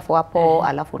kuna uchafu hapo.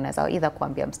 Alafu unaweza either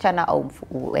kuambia msichana au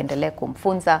uendelee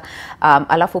kumfunza.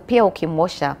 Alafu pia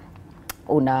ukimosha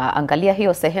unaangalia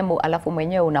hiyo sehemu, alafu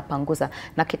mwenyewe unapanguza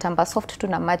na kitambaa soft tu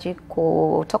na maji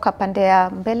kutoka pande ya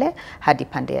mbele hadi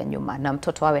pande ya nyuma, na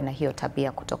mtoto awe na hiyo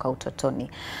tabia kutoka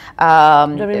utotoni.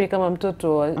 Mimi kama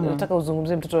mtoto nataka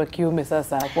uzungumzie mtoto wa kiume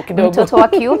sasa hapo kidogo. Mtoto wa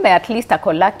kiume at least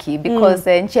ako lucky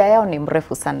because njia yao ni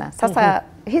mrefu sana. Sasa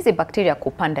hizi bakteria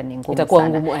kupanda ni ngumu itakuwa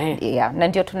sana. ngumu, Yeah, na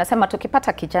ndio tunasema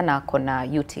tukipata kijana ako na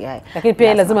UTI, lakini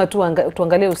pia lazima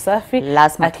tuangalie usafi.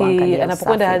 Lazima tuangalie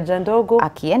anapokwenda haja ndogo,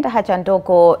 akienda haja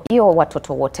ndogo, hiyo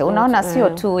watoto wote unaona sio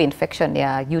tu infection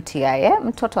ya UTI,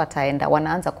 mtoto ataenda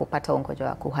wanaanza kupata ugonjwa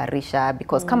wa kuharisha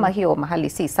because kama hiyo mahali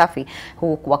si safi,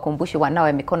 wakumbushi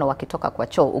wanawe mikono wakitoka kwa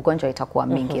choo, ugonjwa itakuwa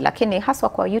mingi. Lakini haswa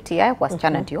kwa UTI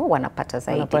wasichana ndio wanapata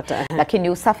zaidi. Lakini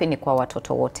usafi ni kwa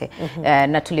watoto wote.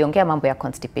 Na tuliongea mambo ya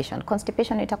constipation.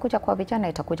 Constipation itakuja kwa vijana,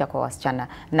 itakuja kwa wasichana.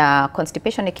 Na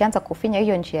constipation ikianza kufinya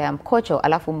hiyo njia ya mkojo,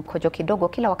 alafu mkojo kidogo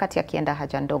kila wakati akienda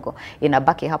haja ndogo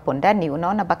inabaki hapo ndani,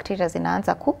 unaona bakteria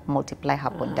zinaanza ku multiply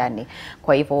hapo ndani.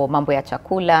 Kwa hivyo mambo ya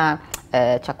chakula,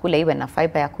 chakula iwe na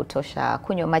fiber ya kutosha,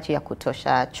 kunywa maji ya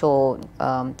kutosha, choo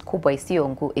kubwa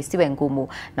isiwe ngumu,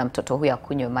 na mtoto huyo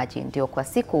akunywe maji. Ndio kwa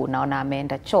siku unaona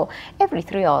ameenda choo every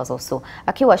 3 hours or so.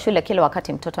 Akiwa shule kila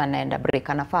wakati mtoto anaenda break,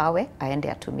 anafaa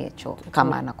aende atumie choo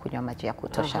kama anakunywa maji ya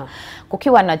kutosha.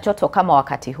 Kukiwa na joto kama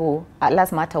wakati huu,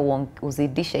 lazima hata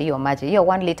uzidishe hiyo maji. Hiyo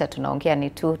 1 liter tunaongea ni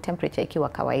tu temperature ikiwa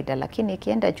kawaida, lakini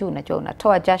ikienda juu unajua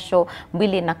unatoa jasho,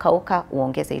 mwili inakauka,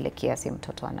 uongeze ile kiasi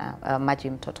mtoto maji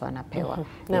mtoto anapewa.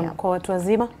 Na kwa watu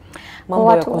wazima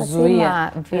mambo ya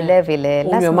kuzuia vile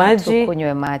lazima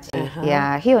tukunywe maji.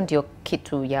 Hiyo ndio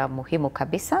kitu ya muhimu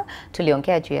kabisa.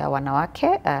 Tuliongea juu ya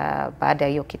wanawake baada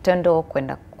ya hiyo kitendo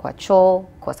kwenda kwa choo,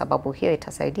 kwa sababu hiyo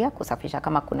itasaidia kusafisha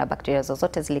kama kuna bakteria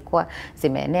zozote zilikuwa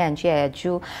zimeenea njia ya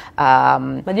juu.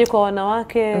 Maji kwa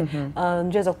wanawake,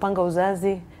 njia za kupanga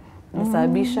uzazi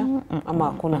inasababisha ama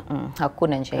hakuna?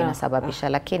 Hakuna njia inasababisha,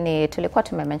 lakini tulikuwa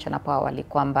tumemention hapo awali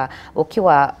kwamba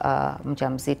ukiwa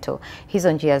mjamzito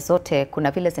hizo njia zote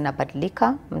kuna vile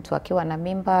zinabadilika. Mtu akiwa na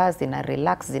mimba zina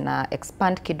relax, zina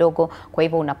expand kidogo, kwa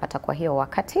hivyo unapata kwa hiyo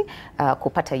wakati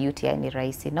kupata UTI ni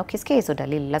rahisi. Na ukisikia hizo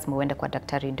dalili lazima uende kwa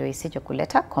daktari ndio isije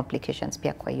kuleta complications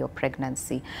pia kwa hiyo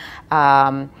pregnancy.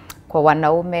 Kwa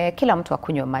wanaume kila mtu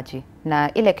akunywe maji,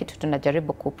 na ile kitu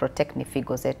tunajaribu kuprotect ni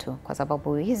figo zetu, kwa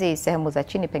sababu hizi sehemu za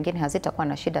chini pengine hazitakuwa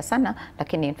na shida sana,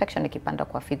 lakini infection ikipanda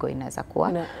kwa figo inaweza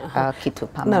kuwa kitu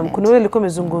permanent. Na kuna wewe ulikuwa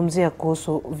umezungumzia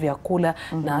kuhusu vyakula,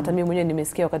 na hata mimi mwenyewe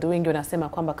nimesikia wakati wengi wanasema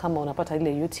kwamba kama unapata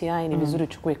ile UTI ni vizuri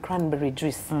uchukue cranberry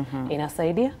juice.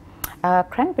 Inasaidia?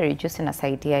 Cranberry juice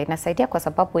inasaidia kwa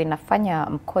sababu inafanya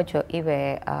mkojo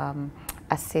iwe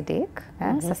acidic,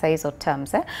 sasa hizo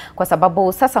terms, kwa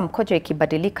sababu sasa mkojo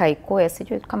ikibadilika ikuwe,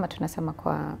 sijui kama tunasema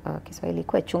kwa Kiswahili,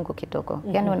 ikuwe chungu kidogo,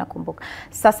 yani unakumbuka.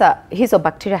 Sasa hizo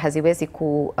bakteria haziwezi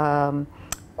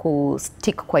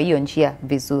stick kwa hiyo njia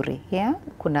vizuri,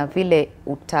 kuna vile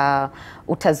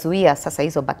utazuia sasa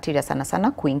hizo bakteria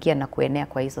sana kuingia na kuenea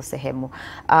kwa hizo sehemu.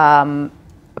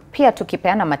 Pia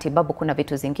tukipeana matibabu kuna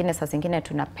vitu zingine saa zingine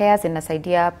tunapea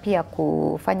zinasaidia pia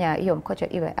kufanya hiyo mkojo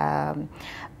iwe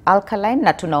alkaline,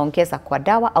 na tunaongeza kwa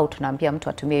dawa au tunaambia mtu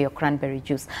atumie hiyo cranberry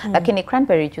juice. Lakini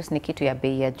cranberry juice ni kitu ya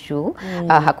bei ya juu.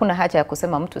 Hakuna haja ya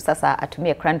kusema mtu sasa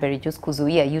atumie cranberry juice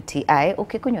kuzuia UTI.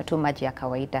 Ukikunywa tu maji ya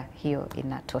kawaida hiyo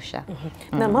inatosha.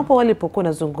 Na hapo walipokuwa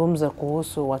nazungumza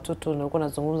kuhusu watoto, nilikuwa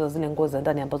nazungumza zile nguo za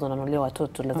ndani ambazo wananunulia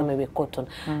watoto lazima iwe cotton.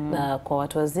 Na kwa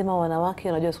watu wazima wanawake,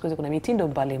 unajua siku hizi kuna mitindo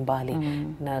mbalimbali,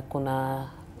 na kuna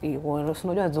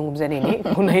unajua nazungumzia nini,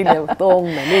 kuna ile thong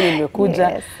na nini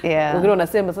imekuja. Wengine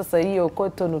wanasema sasa hiyo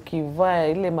cotton ukivaa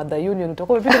ile Mother Union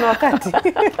utakuwa umepita na wakati.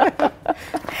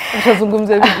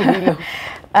 Unazungumzia vipi hilo?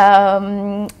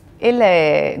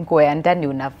 Ile nguo ya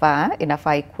ndani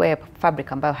inafaa ikuwe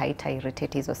fabric ambayo haita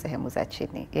irritate hizo sehemu za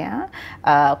chini.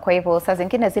 Kwa hivyo saa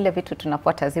zingine zile vitu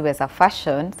tunafuata ziwe za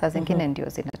fashion, saa zingine ndio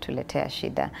zinatuletea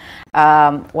shida.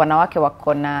 Wanawake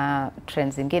wako na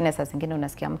trends zingine, saa zingine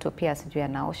unasikia mtu pia sijui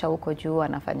anaosha huko juu,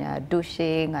 anafanya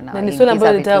douching,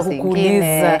 anaingiza vitu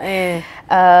zingine.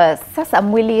 Sasa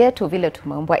mwili yetu vile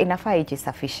tumeumbwa inafaa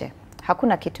ijisafishe.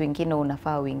 Hakuna kitu ingine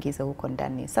unafaa uingize huko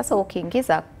ndani. Sasa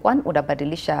ukiingiza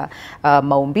unabadilisha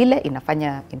maumbile,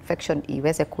 inafanya infection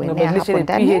iweze kuenea hapo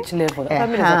ndani. pH level.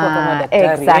 Kama kama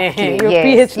daktari. Exactly.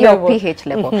 Yes, your pH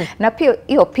level. Na pia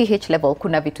hiyo pH level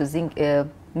kuna vitu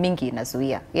mingi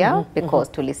inazuia,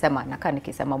 because tulisema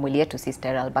nikisema mwili yetu si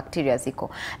sterile, bacteria ziko,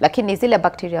 lakini zile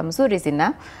bakteria mzuri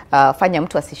fanya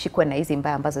mtu asishikwe na hizi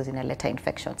mbaya ambazo zinaleta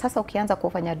infection. Sasa ukianza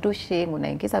kufanya douching,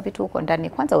 unaingiza vitu huko ndani,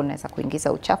 kwanza unaweza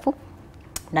kuingiza uchafu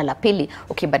Na la pili,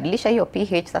 ukibadilisha hiyo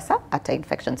pH sasa hata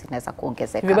infections inaweza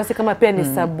kuongezeka. Hivyo basi kama pia ni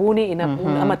sabuni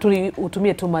ama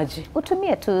utumie tu maji.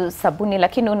 Utumie tu sabuni,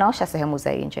 lakini unaosha sehemu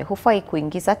za nje. Hufai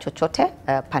kuingiza chochote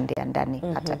pande ya ndani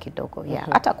hata kidogo.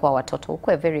 Hata kwa watoto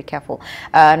ukue very careful.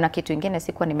 Na kitu kingine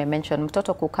sikuwa nimemention,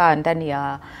 mtoto kukaa ndani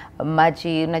ya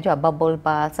maji, unajua bubble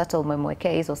bath, hata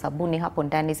umemwekea hizo sabuni hapo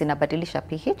ndani zinabadilisha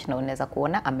pH na unaweza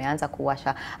kuona ameanza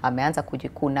kuwasha, ameanza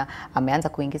kujikuna, ameanza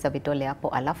kuingiza vidole hapo,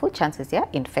 alafu chances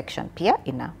ya infection pia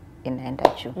inaenda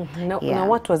juu. Na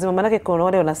watu wazima, maanake kuna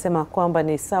wale wanasema kwamba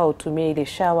ni sawa utumie ile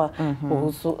shower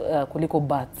kuliko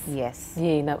baths. Yes.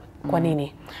 Kwa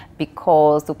nini?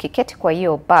 Because ukiketi kwa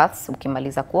hiyo baths,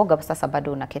 ukimaliza kuoga sasa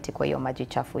bado unaketi kwa hiyo maji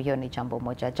chafu, hiyo ni jambo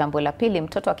moja. Jambo la pili,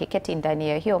 mtoto akiketi ndani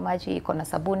ya hiyo maji iko na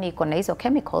sabuni, iko na hizo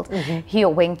chemicals,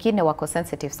 hiyo wengine wako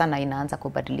sensitive sana, inaanza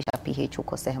kubadilisha pH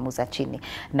huko sehemu za chini.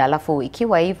 Na alafu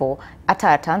ikiwa hivyo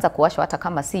hata ataanza kuwashwa hata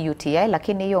kama si UTI,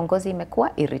 lakini hiyo ngozi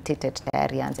imekuwa irritated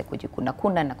tayari, aanze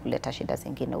kujikuna na kuleta shida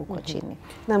zingine huko chini.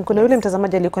 Na kuna yule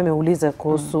mtazamaji alikuwa ameuliza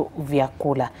kuhusu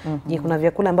vyakula. Je, kuna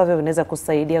vyakula ambavyo vinaweza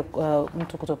kusaidia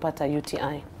mtu kutopata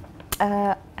UTI?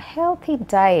 Healthy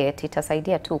diet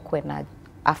itasaidia tu kuwe na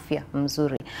afya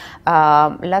mzuri.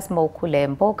 Lazima ukule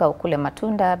mboga, ukule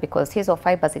matunda, because hizo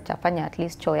fibers itafanya at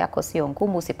least choo yako sio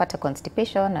ngumu, usipate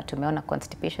constipation, na tumeona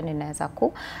constipation inaweza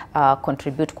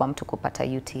contribute kwa mtu kupata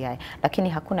UTI. Lakini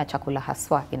hakuna chakula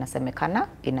haswa inasemekana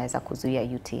inaweza kuzuia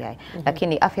UTI.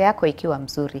 Lakini afya yako ikiwa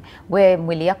mzuri,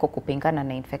 mwili yako kupingana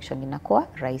na infection inakuwa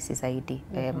rahisi zaidi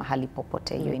mahali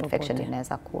popote hiyo infection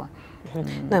inaweza kuwa.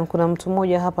 Na kuna mtu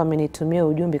mmoja hapa amenitumia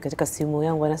ujumbe katika simu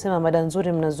yangu, anasema mada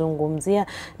nzuri mnazungumzia,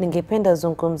 ningependa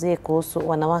zungumzie kuhusu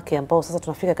wanawake ambao sasa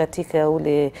tunafika katika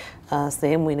ule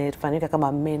sehemu inayofahamika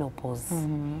kama menopause.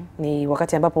 Ni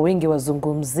wakati ambapo wengi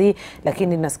wazungumzi,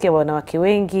 lakini nasikia wanawake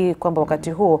wengi kwamba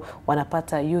wakati huo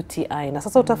wanapata UTI. Na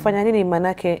sasa utafanya nini,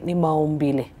 manake ni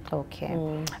maumbile? Okay.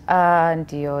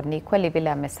 Ndio, ni kweli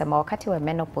vile amesema, wakati wa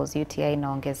menopause UTI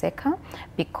inaongezeka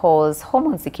because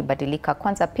hormones ikibadilika,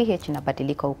 kwanza pH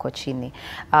inabadilika huko chini.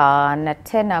 Na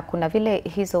tena kuna vile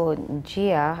hizo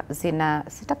njia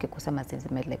sitaki kusema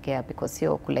zimelegea because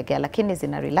sio kulegea, lakini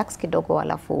zina relax kidogo,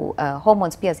 alafu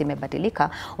hormones pia zimebadilika,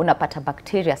 unapata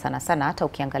bakteria sana. Hata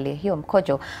ukiangalia hiyo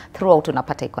mkojo throughout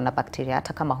unapata iko na bakteria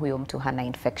hata kama huyo mtu hana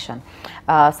infection.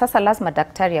 Sasa lazima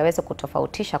daktari aweze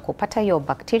kutofautisha kupata hiyo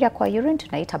bakteria kwa urine,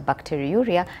 tunaita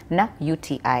bacteriuria, na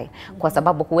UTI, kwa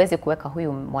sababu huwezi kuweka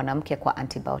huyu mwanamke kwa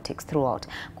antibiotics throughout.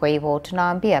 Kwa hivyo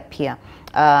tunawaambia pia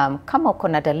kama uko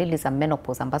na dalili za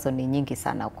menopause ambazo ni nyingi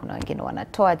sana, kuna wengine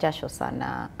wanatoa jasho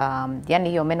sana, yani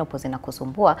hiyo menopause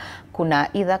inakusumbua, kuna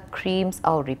either creams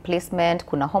au replacement,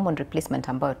 kuna hormone replacement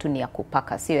ambayo tu ni ya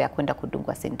kupaka, sio ya kwenda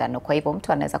kudungwa sindano. Kwa hivyo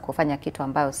mtu anaweza kufanya kitu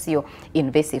ambayo sio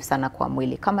invasive sana kwa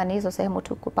mwili. Kama ni hizo sehemu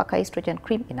tu kupaka estrogen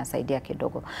cream inasaidia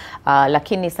kidogo.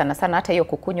 Lakini sana hata hiyo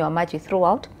kukunywa maji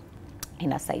throughout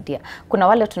inasaidia. Kuna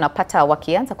wale tunapata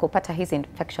wakianza kupata hizi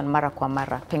infection mara kwa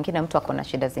mara, pengine mtu akona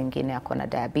shida zingine, akona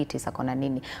diabetes, akona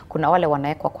nini, kuna wale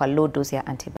wanawekwa kwa low dose ya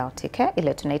antibiotic,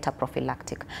 ile tunaita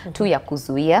prophylactic tu ya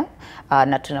kuzuia.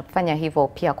 Na tunafanya hivyo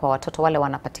pia kwa watoto wale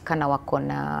wanapatikana wako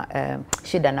na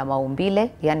shida na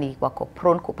maumbile, yani wako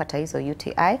prone kupata hizo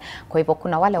UTI. Kwa hivyo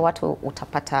kuna wale watu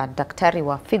utapata daktari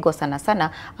wa figo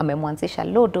sana amemwanzisha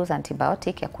low dose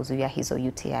antibiotic ya kuzuia hizo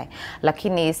UTI.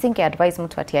 Lakini singe advise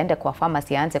mtu atiende kwa pharmacy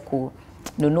aanze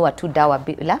kununua tu dawa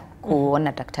bila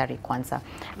kuona daktari kwanza.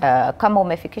 Kama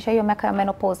umefikisha hiyo miaka ya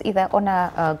menopause, either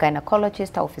ona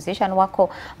gynecologist au physician wako,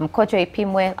 mkojo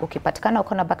ipimwe, ukipatikana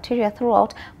uko na bacteria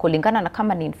throughout, kulingana na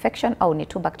kama ni infection au ni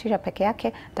tu bacteria peke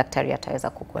yake, daktari ataweza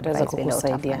kukuadvise vile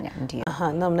utafanya. Ndio.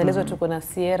 Na mnaelezwa tuko na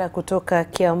Sierra kutoka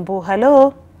Kiambu.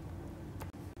 Hello,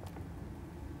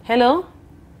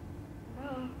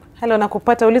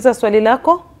 nakupata, uliza swali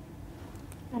lako.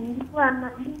 Nilikuwa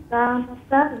nauliza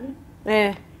daktari.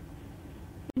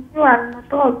 Nilikuwa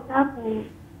natoa uchafu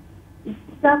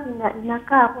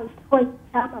inakaa kwa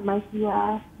kama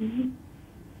maziwa.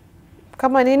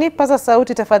 Kama nini? Paza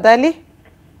sauti tafadhali.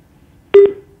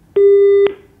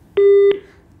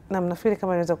 Na mnafikiri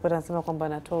kama inaweza kuwa nasema kwamba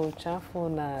anatoa uchafu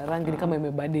na rangi ni kama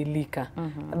imebadilika.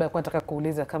 Labda kwa nataka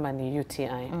kuuliza kama ni UTI.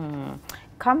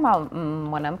 Kama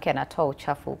mwanamke anatoa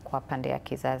uchafu kwa pande ya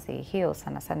kizazi, hiyo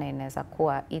sana inaweza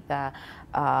kuwa either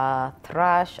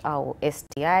thrush au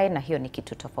STI, na hiyo ni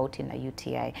kitu tofauti na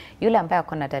UTI. Yule ambaye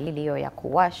ako na dalili hiyo ya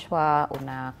kuwashwa,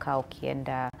 unakaa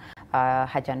ukienda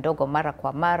haja ndogo mara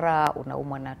kwa mara,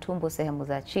 unaumwa na tumbo sehemu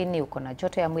za chini, uko na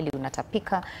joto ya mwili,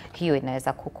 unatapika, hiyo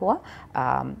inaweza kukua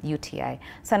UTI.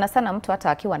 Sana sana mtu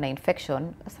hata akiwa na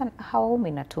infection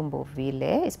hawaumi na tumbo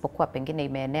vile, isipokuwa pengine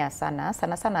imeenea sana.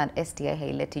 Sana sana STI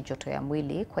haileti joto ya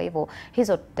mwili, kwa hivyo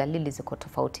hizo dalili ziko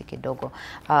tofauti kidogo.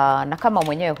 Na kama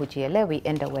mwenyewe hujielewi,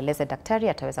 enda ueleze daktari,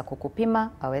 ataweza kukupima,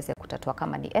 aweze kutatua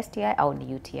kama ni STI au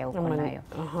ni UTI uko nayo.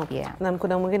 Yeah. Na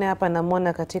kuna mwingine hapa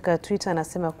namwona katika Twitter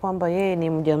anasema kwamba yeye ni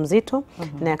mjamzito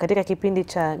na katika kipindi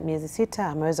cha miezi 6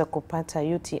 ameweza kupata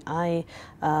UTI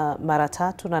mara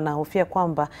 3 na anahofia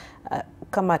kwamba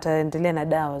kama ataendelea na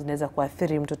dawa zinaweza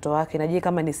kuathiri mtoto wake. Na je,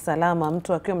 kama ni salama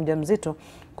mtu akiwa mjamzito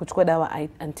kuchukua dawa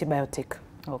antibiotic?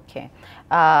 Okay.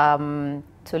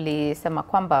 Tulisema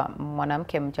kwamba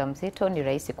mwanamke mjamzito ni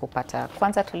rahisi kupata.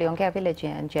 Kwanza tuliongea vile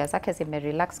njia zake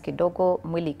zimerelax kidogo,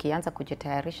 mwili ikianza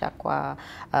kujitayarisha kwa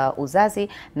uzazi,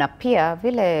 na pia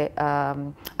vile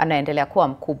anaendelea kuwa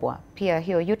mkubwa, pia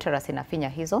hiyo uterus inafinya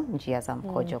hizo njia za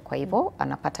mkojo. Kwa hivyo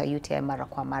anapata UTI mara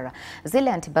kwa mara.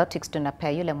 Zile antibiotics tunapea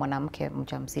yule mwanamke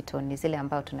mjamzito ni zile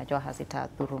ambazo tunajua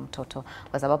hazitadhuru mtoto,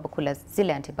 kwa sababu kula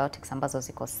zile antibiotics ambazo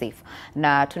ziko safe.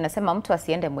 Na tunasema mtu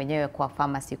asiende mwenyewe kwa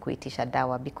pharmacy kuitisha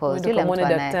dawa, because yule mtu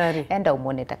anaenda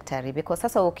umuone daktari, because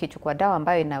sasa ukichukua dawa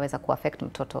ambayo inaweza kuaffect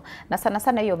mtoto, na sana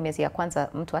sana hiyo miezi ya kwanza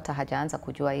mtu hata hajaanza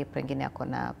kujua yeye pengine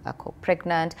ako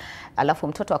pregnant, alafu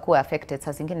mtoto akuwe affected,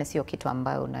 saa zingine sio kitu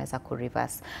ambayo unaweza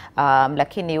kureverse.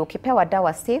 Lakini ukipewa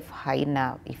dawa safe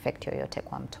haina effect yoyote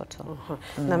kwa mtoto.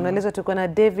 Na mnaeleza tuko na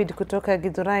David kutoka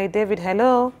Githurai. David,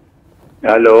 hello.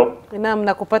 Hello. Naam,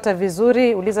 nakupata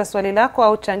vizuri. Uliza swali lako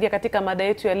au changia katika mada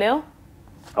yetu ya leo.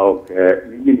 Okay,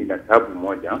 mimi nina sababu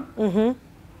moja.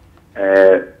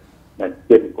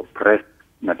 Nasikia niko press,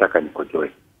 nataka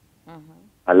nikojoe.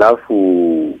 Alafu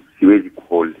siwezi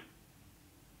kuhold.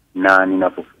 Na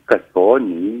ninapofika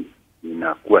chooni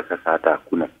inakuwa sasa hata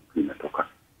hakuna kitu inatoka.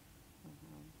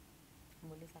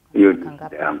 Hiyo ni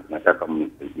shida yangu, nataka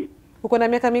mnisaidie. Uko na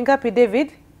miaka mingapi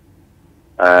David?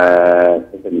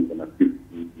 Sasa niko na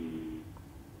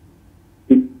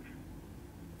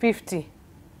 50.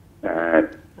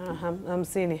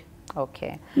 50.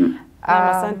 Okay.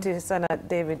 Asante sana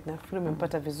David, nafikiri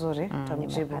umempata vizuri,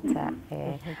 tutamjibu.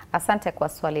 Asante kwa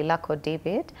swali lako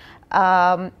David.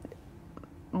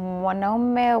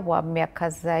 Mwanaume wa miaka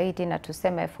zaidi na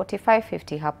tuseme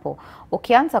 45-50 hapo,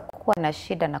 ukianza kuwa na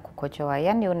shida na kukojoa,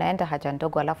 yani unaenda haja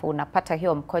ndogo alafu unapata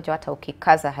hiyo mkojo hata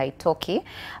ukikaza haitoki,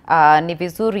 ni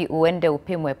vizuri uende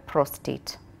upimwe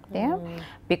prostate. Yeah?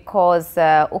 Because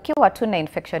ukiwa tu na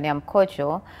infection ya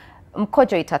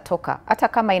mkojo itatoka. Hata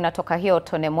kama inatoka hiyo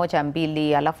tone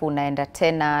 1-2 alafu unaenda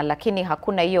tena, lakini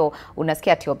hakuna hiyo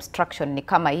unasikia ati obstruction, ni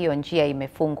kama hiyo njia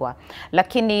imefungwa.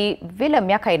 Lakini vile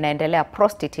miaka inaendelea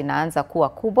prostate inaanza kuwa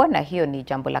kubwa, na hiyo ni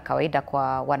jambo la kawaida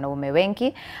kwa wanaume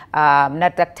wengi.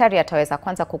 Na daktari ataweza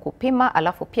kwanza kukupima,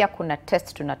 alafu pia kuna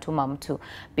test tunatuma mtu,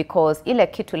 because ile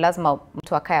kitu lazima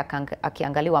mtu akae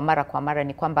akiangaliwa mara kwa mara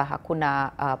ni kwamba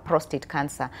hakuna prostate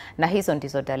cancer, na hizo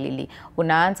ndizo dalili.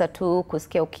 Unaanza tu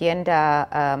kusikia ukienda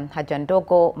haja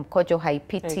ndogo mkojo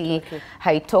haipiti,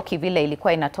 haitoki vile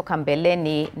ilikuwa inatoka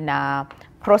mbeleni, na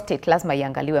prostate lazima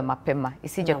iangaliwe mapema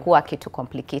isije kuwa kitu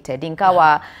complicated.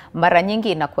 Ingawa mara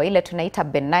nyingi inakuwa ile tunaita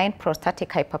benign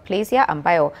prostatic hyperplasia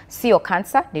ambayo sio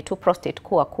cancer, ni tu prostate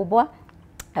kuwa kubwa,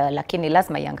 lakini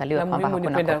lazima iangaliwe kwamba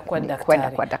hakuna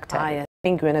kwenda kwa daktari.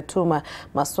 Wengi wanatuma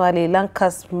maswali.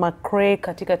 Lankas McCray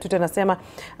katika Twitter anasema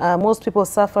most people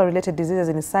suffer related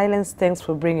diseases in silence. Thanks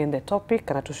for bringing the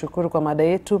topic. Anatushukuru kwa mada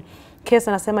yetu.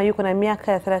 Kesa anasema yuko na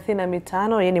miaka ya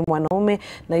 35, yeye ni mwanaume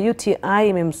na UTI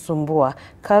imemsumbua.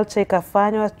 Culture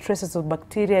ikafanywa, traces of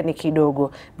bacteria ni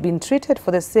kidogo. Been treated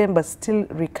for the same but still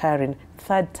recurring.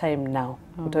 3rd time now.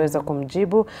 Utaweza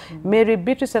kumjibu. Mary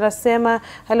Beatrice anasema,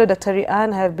 hello Dr.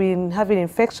 Ann, have been having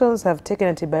infections, have taken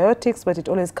antibiotics, but it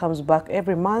always comes back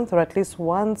every month or at least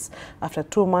once after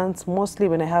 2 months, mostly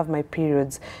when I have my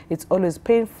periods. It's always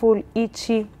painful,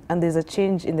 itchy, and there's a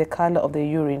change in the color of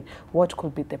the urine. What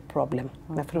could be the problem?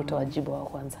 Nafikiri utawajibu wa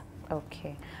kwanza.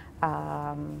 Okay.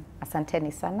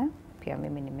 Asanteni sana. Pia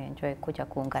mimi nimeenjoy kuja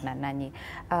kuungana nanyi.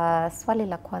 Swali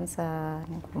la kwanza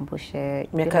nikumbushe,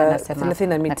 miaka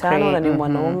 35 na ni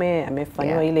mwanaume,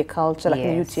 amefanywa ile culture,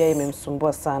 lakini UTI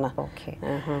imemsumbua sana. Okay.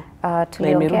 Na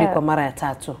imerudi kwa mara ya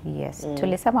 3. Yes.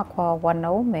 Tulisema kwa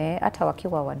wanaume hata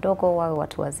wakiwa wadogo wawe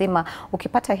watu wazima,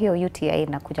 ukipata hiyo UTI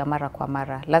inakuja mara kwa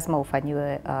mara, lazima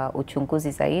ufanyiwe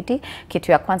uchunguzi zaidi.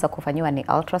 Kitu ya kwanza kufanyiwa ni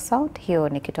ultrasound. Hiyo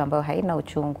ni kitu ambayo haina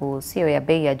uchungu, sio ya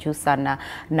bei ya juu sana,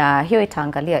 na hiyo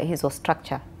itaangalia hizo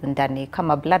structure ndani,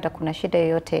 kama bladder kuna shida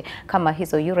yoyote, kama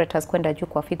hizo ureters kwenda juu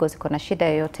kwa figo ziko na shida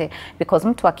yoyote, because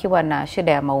mtu akiwa na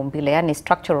shida ya maumbile, yani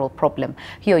structural problem,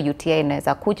 hiyo UTI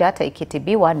inaweza kuja hata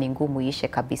ikitibiwa ni ngumu ishe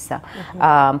kabisa.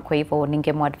 Kwa hivyo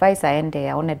ningemuadvise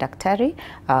aende aone daktari,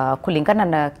 kulingana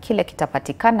na kile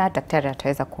kitapatikana, daktari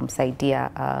ataweza kumsaidia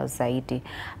zaidi.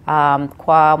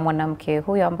 Kwa mwanamke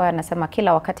huyo ambaye anasema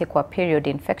kila wakati kwa period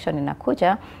infection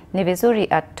inakuja, ni vizuri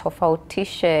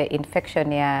atofautishe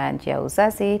infection ya njia ya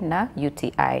uzazi na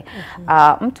UTI.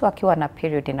 Mtu akiwa na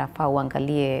period inafaa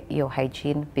uangalie hiyo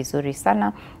hygiene vizuri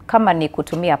sana. Kama ni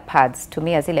kutumia pads,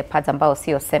 tumia zile pads ambao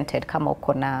sio scented kama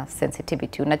uko na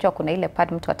sensitivity. Unajua kuna ile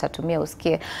pad mtu atatumia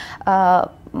usikie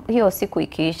hiyo siku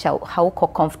ikiisha hauko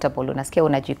comfortable, unasikia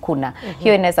unajikuna.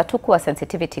 Hiyo inaweza tu kuwa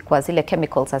sensitivity kwa zile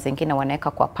chemicals zingine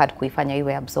wanaweka kwa pad kuifanya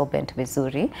iwe absorbent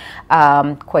vizuri.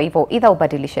 Kwa hivyo either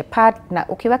ubadilishe pad, na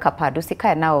ukiweka pad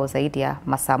usikae nao zaidi ya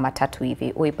masaa 3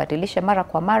 hivi. Uibadilishe mara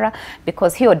kwa mara,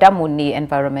 because hiyo damu ni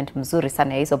environment mzuri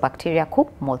sana ya hizo bacteria ku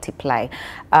multiply.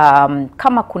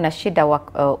 Kama kuna shida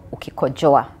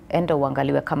ukikojoa, endo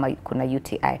uangaliwe kama kuna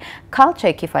UTI. Culture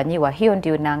ikifanyiwa, hiyo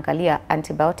ndio inaangalia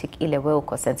antibiotic ile wewe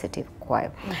uko sensitive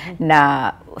kwayo.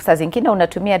 Na saa zingine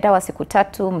unatumia dawa siku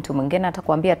 3, mtu mwingine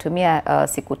atakwambia tumia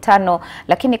siku 5,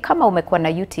 lakini kama umekuwa na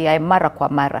UTI mara kwa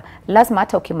mara, lazima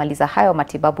hata ukimaliza hayo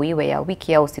matibabu iwe ya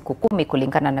wiki au siku 10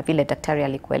 kulingana na vile daktari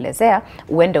alikuelezea,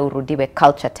 uende urudiwe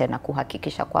culture tena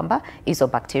kuhakikisha kwamba hizo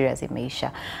bacteria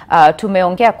zimeisha.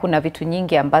 Tumeongea kuna vitu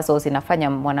nyingi ambazo zinafanya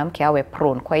mwanamke awe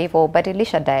prone, kwa hivyo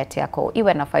badilisha diet yako,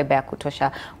 iwe na fiber ya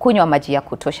kutosha, kunywa maji ya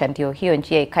kutosha, ndio hiyo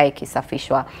njia ikae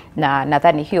ikisafishwa, na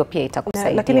nadhani hiyo pia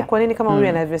itakusaidia. Lakini kwa nini kama huyu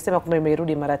anavyosema kwamba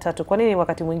imerudi mara 3, kwa nini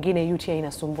wakati mwingine UTI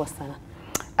inasumbua sana?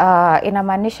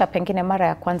 Inamaanisha pengine mara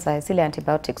ya kwanza zile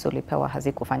antibiotics ulipewa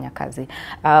hazikufanya kazi.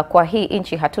 Kwa hii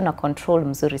inchi hatuna control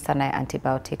mzuri sana ya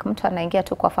antibiotic. Mtu anaingia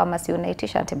tu kwa pharmacy,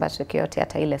 unaitisha antibiotic yote,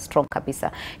 hata ile strong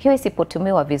kabisa. Hiyo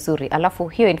isipotumiwa vizuri, alafu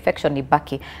hiyo infection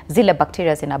ibaki, zile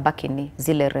bacteria zinabaki ni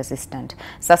zile resistant.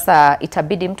 Sasa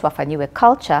itabidi mtu afanyiwe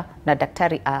culture na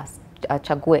daktari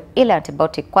achague ile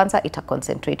antibiotic kwanza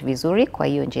ita-concentrate vizuri kwa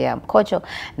hiyo njia ya mkojo,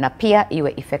 na pia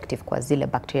iwe effective kwa zile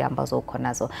bacteria ambazo uko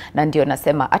nazo. Na ndio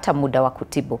nasema hata muda wa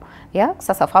kutibu.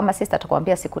 Sasa pharmacist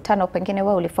atakwambia siku 5, pengine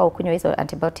wewe ulifaa ukunywe hizo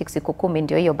antibiotics siku 10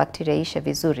 ndio hiyo bacteria ishe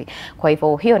vizuri. Kwa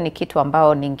hivyo hiyo ni kitu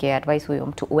ambao ningeadvise huyo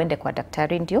mtu uende kwa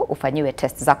daktari ndio ufanyiwe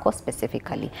test zako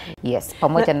specifically.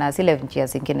 Pamoja na zile njia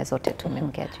zingine zote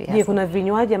tumeongea juu ya. Kuna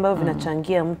vinywaji ambavyo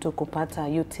vinachangia mtu kupata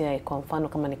UTI, kwa mfano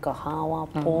kama ni kahawa,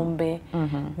 pombe,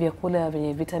 vyakula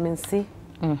vyenye vitamin C?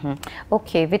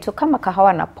 Okay, vitu kama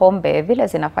kahawa na pombe vile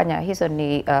zinafanya, hizo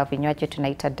ni vinywaji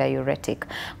tunaita diuretic,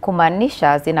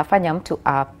 kumaanisha zinafanya mtu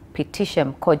pitishe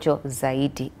mkojo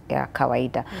zaidi ya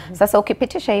kawaida. Sasa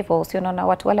ukipitisha hivyo, usiona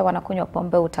watu wale wanakunywa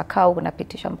pombe, utakaa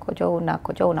unapitisha mkojo,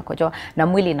 unakojoa na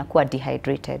mwili inakuwa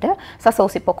dehydrated. Sasa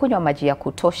usipokunywa maji ya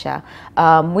kutosha,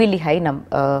 mwili haina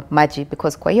maji,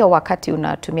 because kwa hiyo wakati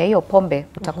unatumia hiyo pombe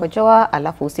utakojoa,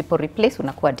 alafu usipo replace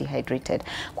unakuwa dehydrated.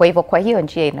 Kwa hivyo kwa hiyo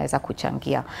njia inaweza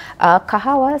kuchangia.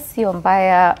 Kahawa sio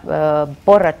mbaya,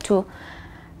 bora tu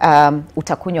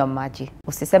utakunywa maji.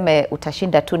 Usiseme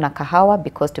utashinda tu na kahawa,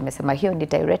 because tumesema hiyo ni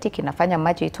diuretic, inafanya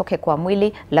maji itoke kwa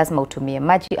mwili, lazima utumie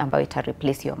maji ambayo ita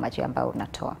replace hiyo maji ambayo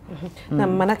unatoa. Na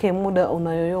manake muda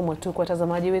unayoyoma tu, kwa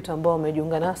watazamaji wetu ambao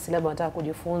wamejiunga nasi, labda wanataka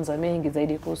kujifunza mengi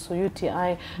zaidi kuhusu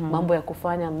UTI, mambo ya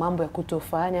kufanya, mambo ya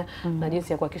kutofanya, na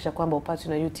jinsi ya kuhakikisha kwamba upati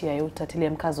na UTI,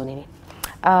 utatilia mkazo nini?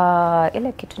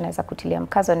 Ile kitu naweza kutilia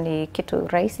mkazo ni kitu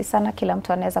rahisi sana, kila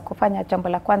mtu anaweza kufanya. Jambo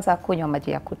la kwanza, kunywa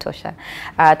maji ya kutosha.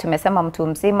 Tumesema mtu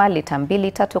mzima lita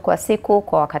 2-3 kwa siku,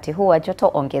 kwa wakati huu wa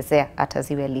joto ongezea hata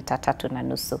ziwe lita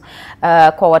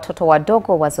 3.5. Kwa watoto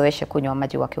wadogo wazoeshe kunywa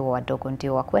maji wakiwa wadogo,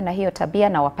 ndio wakuwe na hiyo tabia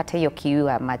na wapate hiyo kiu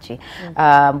ya maji.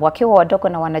 Wakiwa wadogo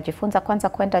na wanajifunza kwanza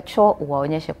kwenda choo,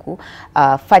 waonyeshe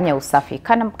kufanya usafi.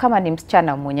 Kama ni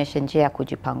msichana, muonyeshe njia ya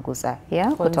kujipanguza,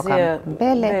 kutoka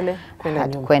mbele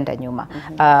kwenda nyuma.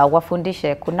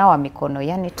 Wafundishe kunawa mikono,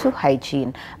 yani tu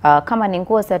hygiene. Kama ni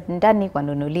nguo za ndani,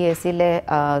 wanunulie zile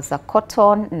za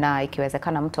cotton, na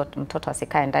ikiwezekana mtoto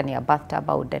asikae ndani ya bathtub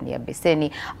au ndani ya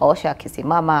beseni, aoshe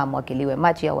akisimama, amwagiliwe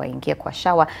maji au aingie kwa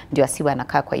shower, ndio asiwe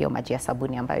anakaa kwa hiyo maji ya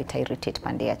sabuni ambayo ita irritate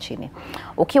pande ya chini.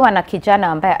 Ukiwa na kijana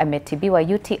ambaye ametibiwa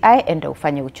UTI, ende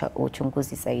ufanye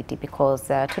uchunguzi zaidi,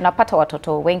 because tunapata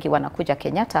watoto wengi wanakuja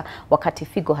Kenyatta wakati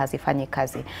figo hazifanyi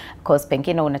kazi, because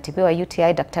pengine unatibiwa UTI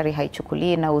UTI daktari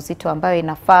haichukulii na uzito ambayo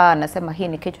inafaa, anasema hii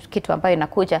ni kitu ambayo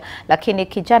inakuja, lakini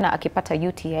kijana akipata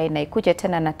UTI na ikuje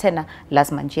tena na tena,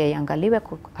 lazima njia iangaliwe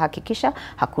kuhakikisha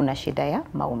hakuna shida ya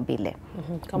maumbile.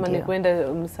 Kama ni kwenda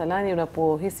msalani,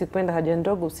 unapohisi kwenda haja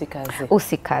ndogo usikaze.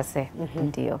 Usikaze,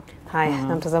 ndio. Haya,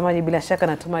 na mtazamaji, bila shaka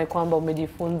natumai kwamba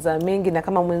umejifunza mengi, na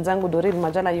kama mwenzangu Doreen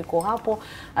Majala yuko hapo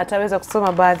ataweza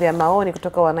kusoma baadhi ya maoni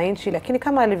kutoka wananchi, lakini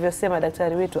kama alivyosema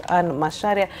daktari wetu Ann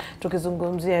Masharia,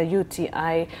 tukizungumzia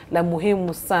UTI, la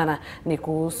muhimu sana ni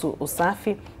kuhusu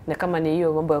usafi, na kama ni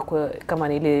hiyo mambo kama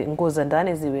ni ile nguo za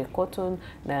ndani ziwe cotton,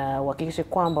 na uhakikishe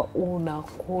kwamba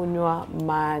unakunywa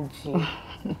maji.